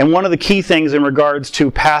 and one of the key things in regards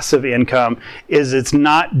to passive income is it's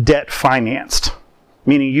not debt financed.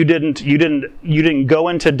 Meaning you didn't go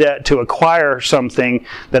into debt to acquire something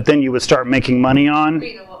that then you would start making money on.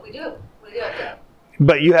 You know what we do? We do it.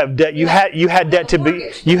 But you have debt. You had debt to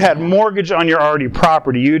be. You had mortgage on your already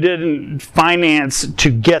property. You didn't finance to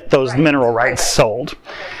get those mineral rights sold.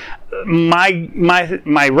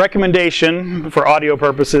 My recommendation for audio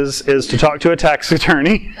purposes is to talk to a tax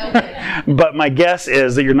attorney. Okay. But my guess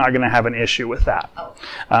is that you're not going to have an issue with that.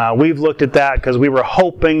 Oh. We've looked at that because we were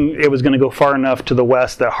hoping it was going to go far enough to the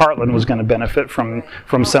west that Heartland was going to benefit from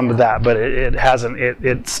some of that, but it hasn't.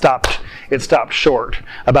 It stopped short,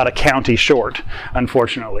 about a county short,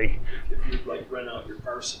 unfortunately. If you'd like rent out your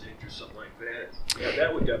parsonage or something like that, yeah,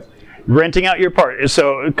 that would definitely. Renting out your part,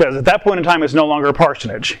 so because at that point in time it's no longer a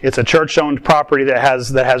parsonage; it's a church-owned property that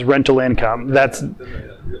has rental income. That's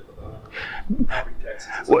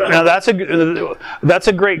now that's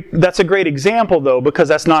a great example though, because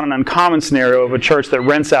that's not an uncommon scenario of a church that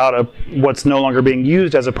rents out what's no longer being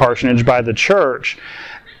used as a parsonage by the church.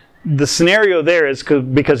 The scenario there is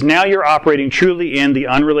because now you're operating truly in the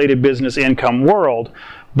unrelated business income world,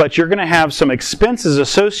 but you're going to have some expenses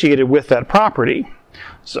associated with that property.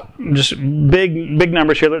 So just big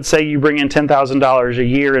numbers here. Let's say you bring in $10,000 a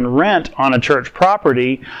year in rent on a church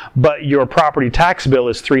property, but your property tax bill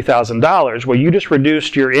is $3,000. Well, you just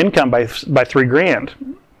reduced your income by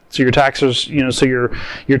 $3,000. So your taxes, so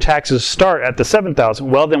your taxes start at the $7,000.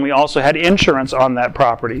 Well, then we also had insurance on that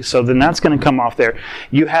property, so then that's going to come off there.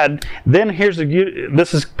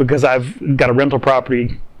 This is because I've got a rental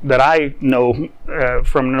property that I know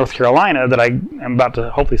from North Carolina that I am about to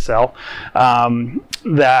hopefully sell.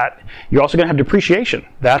 That you're also going to have depreciation.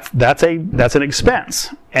 That's an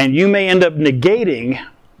expense, and you may end up negating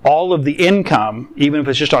all of the income, even if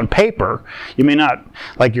it's just on paper. You may not,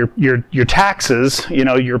 like your taxes,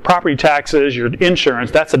 your property taxes, your insurance,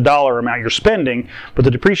 that's a dollar amount you're spending, but the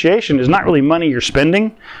depreciation is not really money you're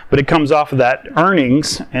spending, but it comes off of that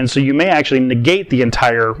earnings, and so you may actually negate the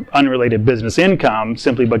entire unrelated business income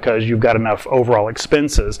simply because you've got enough overall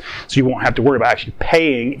expenses, so you won't have to worry about actually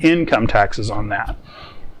paying income taxes on that.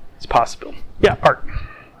 It's possible. Yeah, Art.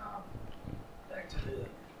 Back to the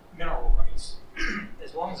mineral rights.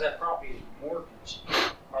 As long as that property is mortgaged,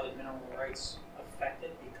 are the mineral rights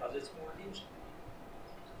affected because it's mortgaged?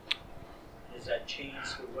 Does that change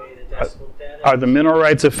the way that that's looked at? Are the mineral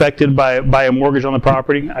rights affected by a mortgage on the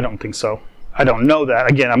property? I don't think so. I don't know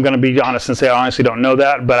that. Again, I'm going to be honest and say I honestly don't know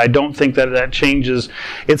that, but I don't think that changes.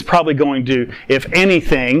 It's probably going to, if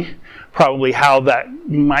anything, probably how that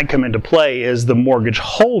might come into play is the mortgage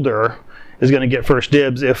holder is going to get first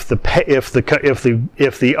dibs if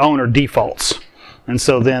the owner defaults. And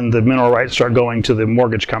so then the mineral rights start going to the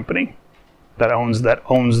mortgage company that owns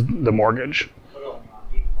the mortgage. But only on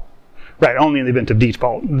default. Right, only in the event of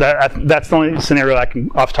default. That's the only scenario I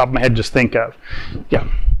can, off the top of my head, just think of. Yeah.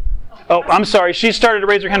 Oh, I'm sorry. She started to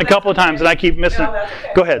raise her hand a couple of times, and I keep missing it. That's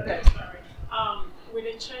okay. Go ahead. Okay, sorry. With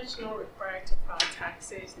the church not required to file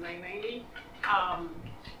taxes, 990,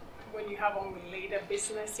 when you have unrelated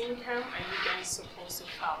business income, are you then supposed to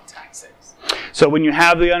file taxes? So when you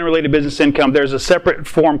have the unrelated business income, there's a separate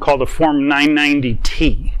form called a Form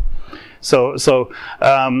 990T. So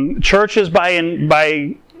churches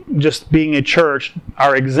by just being a church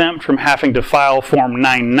are exempt from having to file Form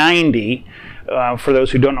 990. For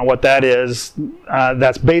those who don't know what that is,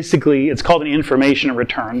 that's basically, it's called an information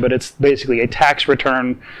return, but it's basically a tax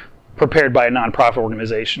return prepared by a nonprofit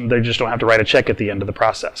organization. They just don't have to write a check at the end of the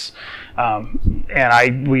process.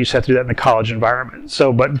 We used to have to do that in the college environment.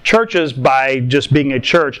 But churches, by just being a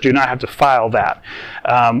church, do not have to file that.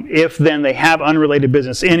 If then they have unrelated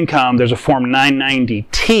business income, there's a Form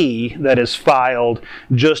 990T that is filed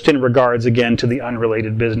just in regards, again, to the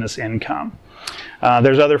unrelated business income.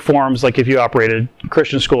 There's other forms, like if you operate a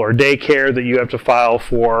Christian school or daycare, that you have to file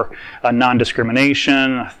for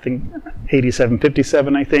non-discrimination, I think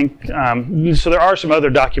 8757, I think. So there are some other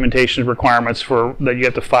documentation requirements that you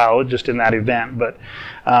have to file just in that event, but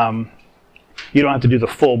you don't have to do the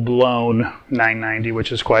full-blown 990,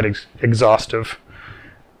 which is quite exhaustive.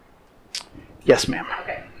 Yes, ma'am.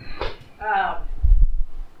 Okay.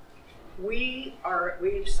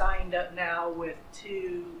 We've signed up now with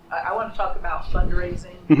two, I want to talk about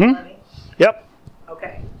fundraising money. Yep.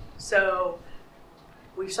 Okay. So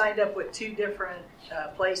we've signed up with two different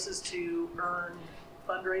places to earn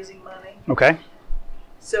fundraising money. Okay.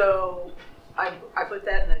 So I put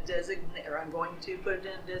that in I'm going to put it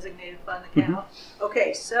in a designated fund account.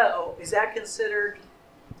 Okay, so is that considered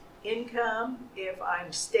income if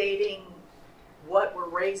I'm stating what we're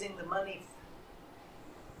raising the money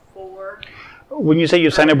for? When you say you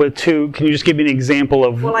signed up with two, can you just give me an example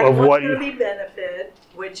of Well, what one's you... going to be Benefit,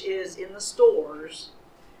 which is in the stores.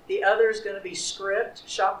 The other is going to be Script,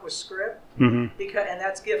 Shop with Script, and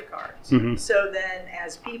that's gift cards. So then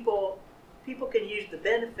as people can use the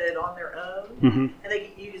Benefit on their own, and they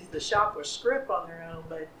can use the Shop with Script on their own,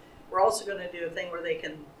 but we're also going to do a thing where we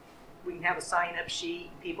can have a sign-up sheet,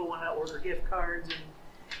 people want to order gift cards,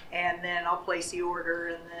 and then I'll place the order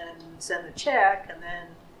and then send the check, and then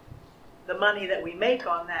the money that we make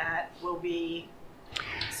on that will be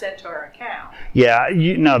sent to our account. Yeah,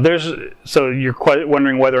 so you're quite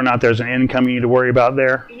wondering whether or not there's an income you need to worry about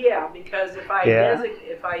there? Yeah, because if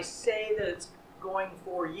I say that it's going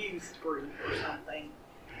for youth group or something.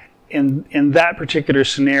 In that particular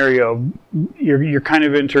scenario, you're kind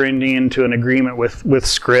of entering into an agreement with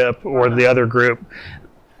Script or the other group.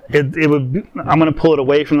 It would be, I'm going to pull it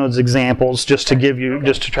away from those examples just to give you,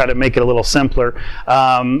 just to try to make it a little simpler.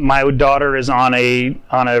 My daughter is on a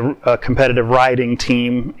competitive riding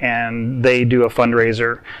team, and they do a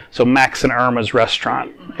fundraiser. So Max and Irma's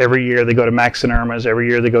restaurant. Every year they go to Max and Irma's. Every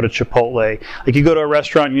year they go to Chipotle. Like, you go to a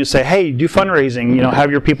restaurant and you say, hey, do fundraising.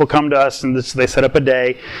 Have your people come to us, and they set up a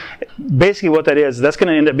day. Basically what that is, that's going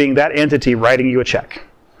to end up being that entity writing you a check.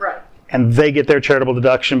 Right. and they get their charitable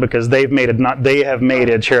deduction because they have made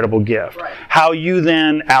a charitable gift. Right. How you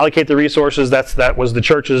then allocate the resources, that was the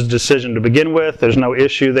church's decision to begin with. There's no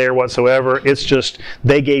issue there whatsoever. It's just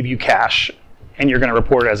they gave you cash, and you're going to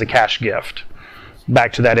report it as a cash gift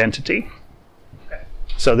back to that entity. Okay.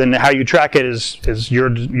 So then how you track it is your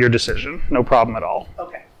decision. No problem at all.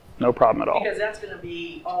 Okay. No problem at all. Because that's going to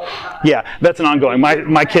be all the time. Yeah, that's an ongoing.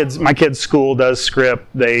 My kids' school does script.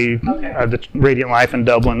 They the Radiant Life in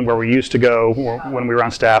Dublin, where we used to go when we were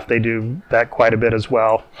on staff, they do that quite a bit as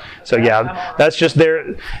well. So yeah, that's just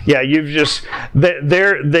their. Yeah, you're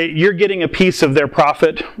getting a piece of their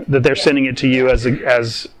profit that they're sending it to you as a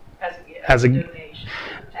donation.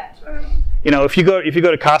 Tax revenue. You know, if you go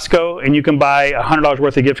to Costco and you can buy $100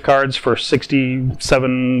 worth of gift cards for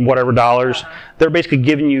 $67 whatever dollars, they're basically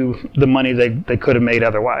giving you the money they could have made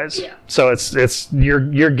otherwise. Yeah. So it's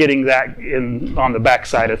you're getting that on the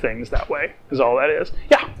backside of things that way is all that is.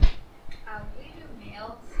 Yeah. We do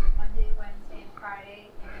meals Monday, Wednesday, and Friday,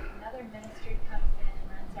 and if another ministry comes in and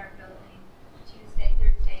runs our building Tuesday,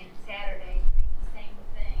 Thursday, and Saturday doing the same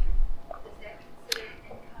thing, is that considered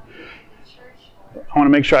income to the church? Or I want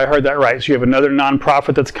to make sure I heard that right. So you have another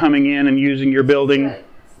nonprofit that's coming in and using your building. the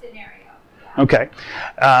scenario? Yeah. Okay.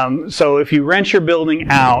 So if you rent your building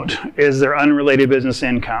out, is there unrelated business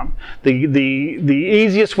income? The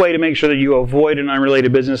easiest way to make sure that you avoid an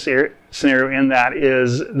unrelated business scenario in that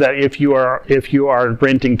is that if you are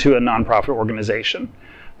renting to a nonprofit organization,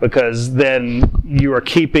 because then you are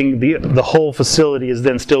keeping the whole facility is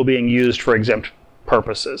then still being used for exempt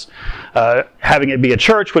purposes. Having it be a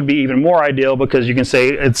church would be even more ideal because you can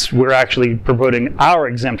say we're actually promoting our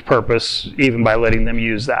exempt purpose even by letting them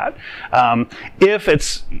use that. If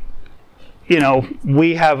it's,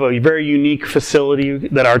 we have a very unique facility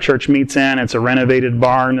that our church meets in. It's a renovated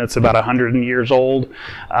barn that's about 100 years old.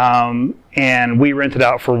 And we rent it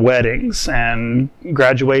out for weddings and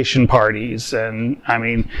graduation parties. And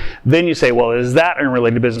then you say, well, is that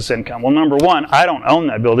unrelated business income? Well, number one, I don't own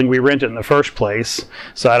that building. We rent it in the first place.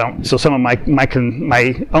 So some of my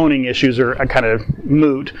owning issues are kind of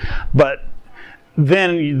moot. But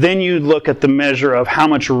then you look at the measure of how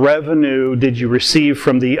much revenue did you receive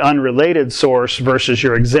from the unrelated source versus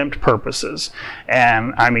your exempt purposes.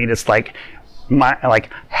 And it's like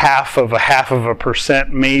half of a 0.5%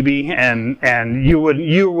 maybe, and you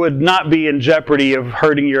would not be in jeopardy of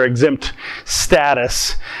hurting your exempt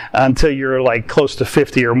status until you're like close to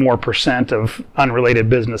 50 or more % of unrelated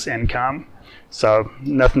business income. So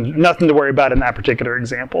nothing to worry about in that particular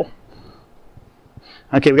example.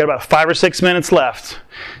 Okay, we got about 5 or 6 minutes left.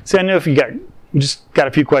 See, I know if we just got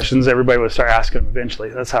a few questions, everybody will start asking them eventually.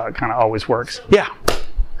 That's how it kind of always works. Yeah.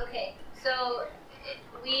 Okay, so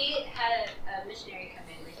we had a missionary come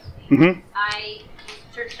in recently. Mm-hmm. I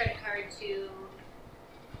used church credit card to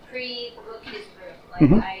pre-book his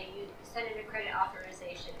room. I sent in a credit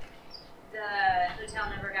authorization. The hotel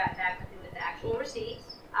never got back with me with the actual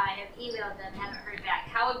receipts. I have emailed them, haven't heard back.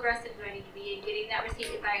 How aggressive do I need to be in getting that receipt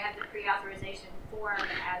if I have the pre-authorization form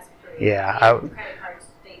as per the credit card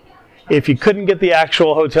statement? If you couldn't get the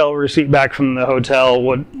actual hotel receipt back from the hotel,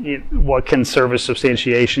 what can serve as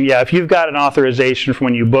substantiation? Yeah, if you've got an authorization from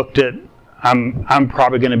when you booked it, I'm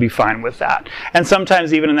probably going to be fine with that. And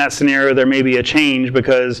sometimes even in that scenario, there may be a change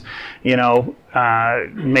because,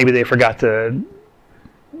 maybe they forgot to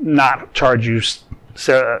not charge you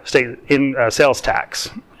state in sales tax.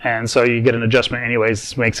 And so you get an adjustment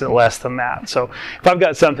anyways, makes it less than that. So if I've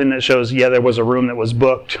got something that shows, there was a room that was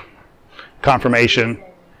booked, confirmation.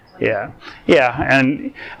 Yeah.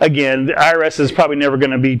 And again, the IRS is probably never going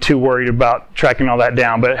to be too worried about tracking all that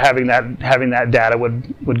down, but having that data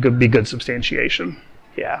would be good substantiation.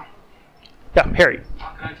 Yeah. Yeah, Harry.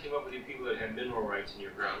 How can I team up with you people that have mineral rights in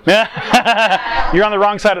your grounds? You're on the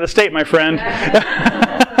wrong side of the state, my friend.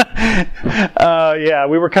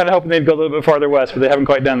 We were kind of hoping they'd go a little bit farther west, but they haven't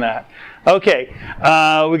quite done that. Okay,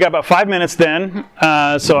 we got about 5 minutes then.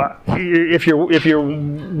 So if you're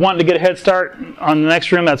wanting to get a head start on the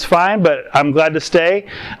next room, that's fine. But I'm glad to stay.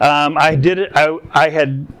 I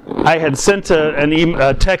had sent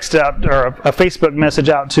a text out or a Facebook message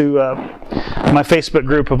out to my Facebook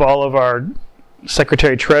group of all of our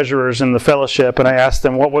secretary treasurers in the fellowship, and I asked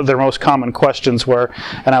them what their most common questions were,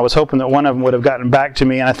 and I was hoping that one of them would have gotten back to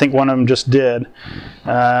me, and I think one of them just did.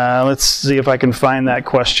 Let's see if I can find that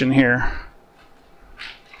question here.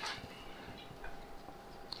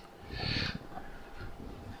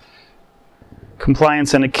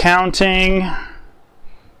 Compliance and accounting.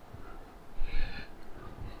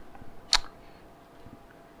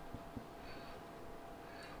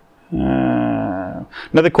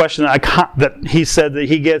 Another question that he said that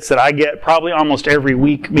he gets, that I get probably almost every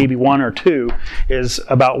week, maybe one or two, is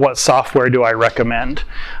about what software do I recommend.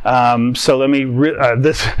 So let me,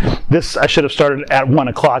 this I should have started at 1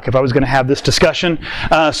 o'clock if I was going to have this discussion.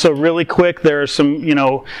 So really quick, there are some,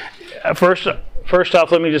 first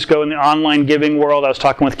off, let me just go in the online giving world. I was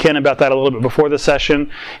talking with Ken about that a little bit before the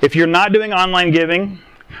session. If you're not doing online giving,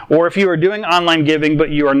 or if you are doing online giving but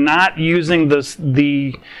you are not using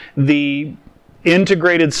the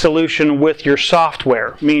integrated solution with your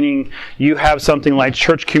software, meaning you have something like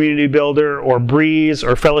Church Community Builder or Breeze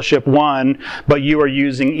or Fellowship One, but you are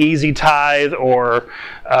using Easy Tithe or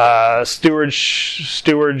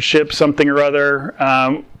Stewardship something or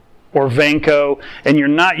other, or Vanco, and you're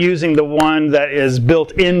not using the one that is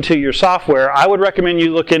built into your software, I would recommend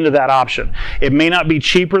you look into that option. It may not be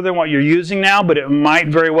cheaper than what you're using now, but it might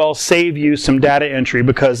very well save you some data entry,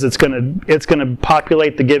 because it's going to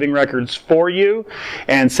populate the giving records for you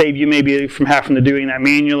and save you maybe from having to doing that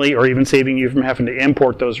manually, or even saving you from having to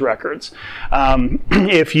import those records.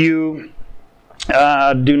 If you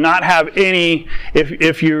do not have any,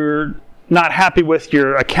 if you're not happy with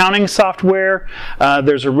your accounting software,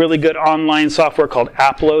 there's a really good online software called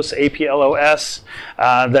Aplos, A-P-L-O-S,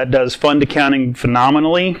 that does fund accounting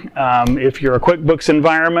phenomenally. If you're a QuickBooks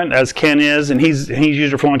environment, as Ken is, and he's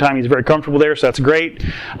used it for a long time, he's very comfortable there, so that's great.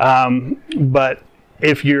 But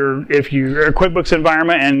if you're a QuickBooks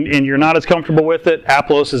environment and you're not as comfortable with it,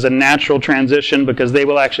 Aplos is a natural transition, because they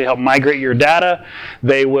will actually help migrate your data.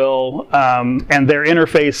 They will, and their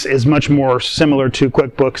interface is much more similar to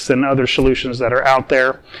QuickBooks than other solutions that are out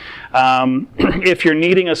there. If you're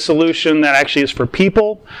needing a solution that actually is for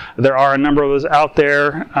people, there are a number of those out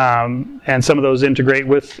there, and some of those integrate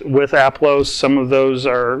with Aplos. Some of those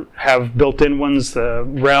have built-in ones. The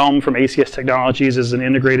Realm from ACS Technologies is an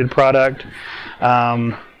integrated product.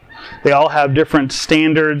 They all have different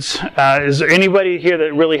standards. Is there anybody here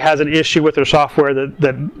that really has an issue with their software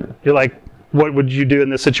that you're like, what would you do in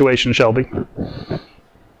this situation, Shelby?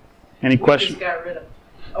 Any questions? Got rid of.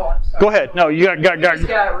 Oh, I'm sorry. Go ahead. No, you got rid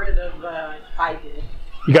of. I did.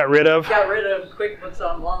 You got rid of? Got rid of QuickBooks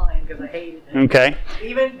Online because I hated it. Okay.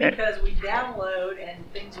 Even because we download and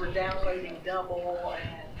things were downloading double.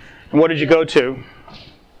 And what did you go to?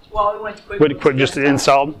 Well, we went to QuickBooks. Just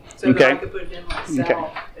installed? So okay. that I could put it in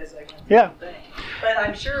myself as I went through yeah. the thing. But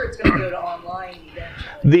I'm sure it's going to go to online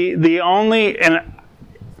eventually. The only, and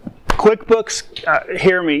QuickBooks,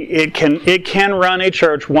 hear me, it can run a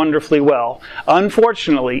church wonderfully well.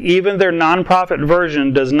 Unfortunately, even their nonprofit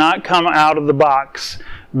version does not come out of the box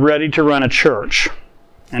ready to run a church.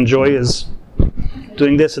 And Joy is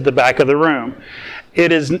doing this at the back of the room.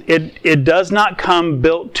 It does not come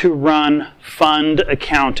built to run fund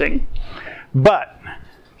accounting. But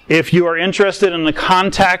if you are interested in the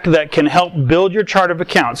contact that can help build your chart of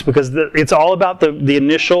accounts, because it's all about the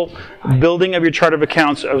initial building of your chart of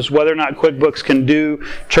accounts as whether or not QuickBooks can do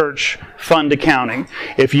church fund accounting.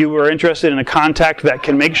 If you are interested in a contact that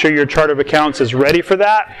can make sure your chart of accounts is ready for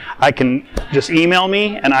that, I can just email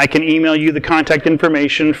me, and I can email you the contact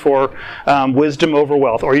information for Wisdom Over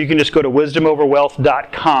Wealth. Or you can just go to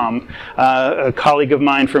wisdomoverwealth.com, a colleague of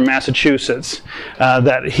mine from Massachusetts,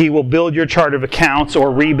 that he will build your chart of accounts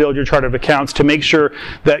or rebuild your chart of accounts to make sure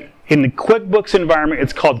that in the QuickBooks environment,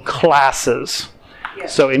 it's called classes.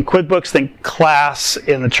 Yes. So in QuickBooks, think class.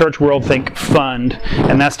 In the church world, think fund.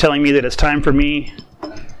 And that's telling me that it's time for me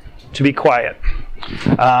to be quiet.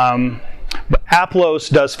 But Aplos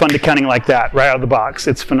does fund accounting like that, right out of the box.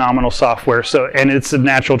 It's phenomenal software. And it's a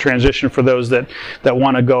natural transition for those that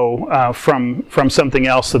want to go from something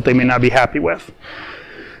else that they may not be happy with,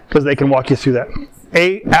 because they can walk you through that.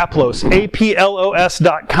 Aplos,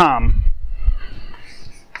 aplos.com.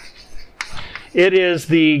 It is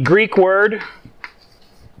the Greek word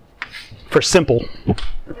for simple.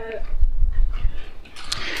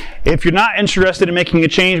 If you're not interested in making a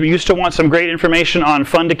change, but you still want some great information on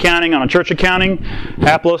fund accounting, on church accounting,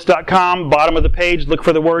 aplos.com, bottom of the page, look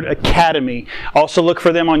for the word Academy. Also look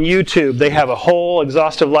for them on YouTube. They have a whole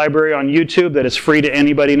exhaustive library on YouTube that is free to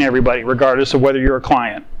anybody and everybody, regardless of whether you're a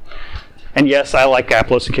client. And yes, I like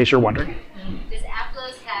Aplos, in case you're wondering. Does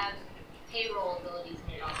Aplos have payroll abilities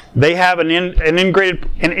in it also? They have an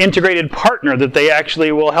integrated partner that they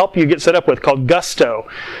actually will help you get set up with called Gusto.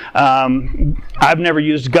 I've never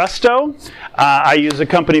used Gusto. I use a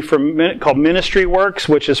company called Ministry Works,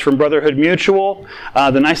 which is from Brotherhood Mutual.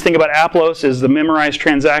 The nice thing about Aplos is the memorized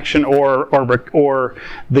transaction or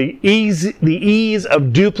the ease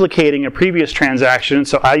of duplicating a previous transaction.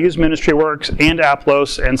 So I use Ministry Works and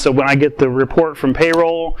Aplos, and so when I get the report from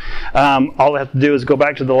payroll, all I have to do is go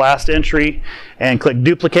back to the last entry and click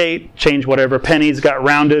duplicate. duplicate, change whatever pennies got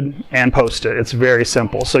rounded, and post it. It's very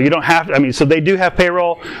simple. So you don't have to, so they do have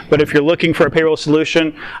payroll, but if you're looking for a payroll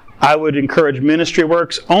solution, I would encourage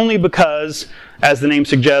MinistryWorks only because, as the name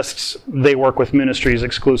suggests, they work with ministries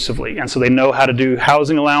exclusively. And so they know how to do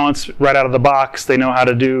housing allowance right out of the box. They know how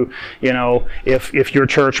to do, if your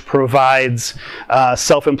church provides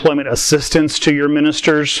self-employment assistance to your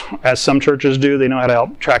ministers, as some churches do, they know how to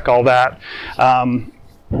help track all that.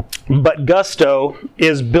 But Gusto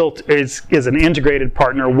is an integrated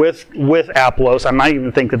partner with Aplos. I might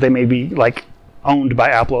even think that they may be owned by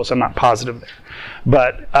Aplos. I'm not positive there.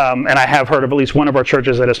 But, and I have heard of at least one of our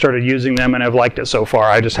churches that has started using them and have liked it so far.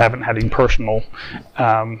 I just haven't had any personal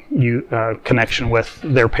connection with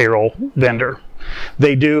their payroll vendor.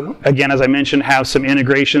 They do, again, as I mentioned, have some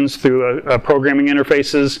integrations through programming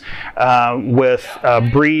interfaces with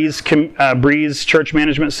Breeze church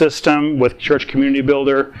management system, with Church Community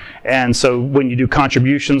Builder. And so when you do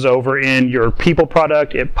contributions over in your people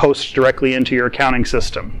product, it posts directly into your accounting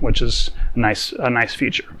system, which is a nice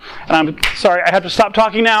feature. And I'm sorry, I have to stop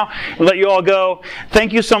talking now and let you all go.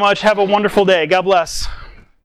 Thank you so much. Have a wonderful day. God bless.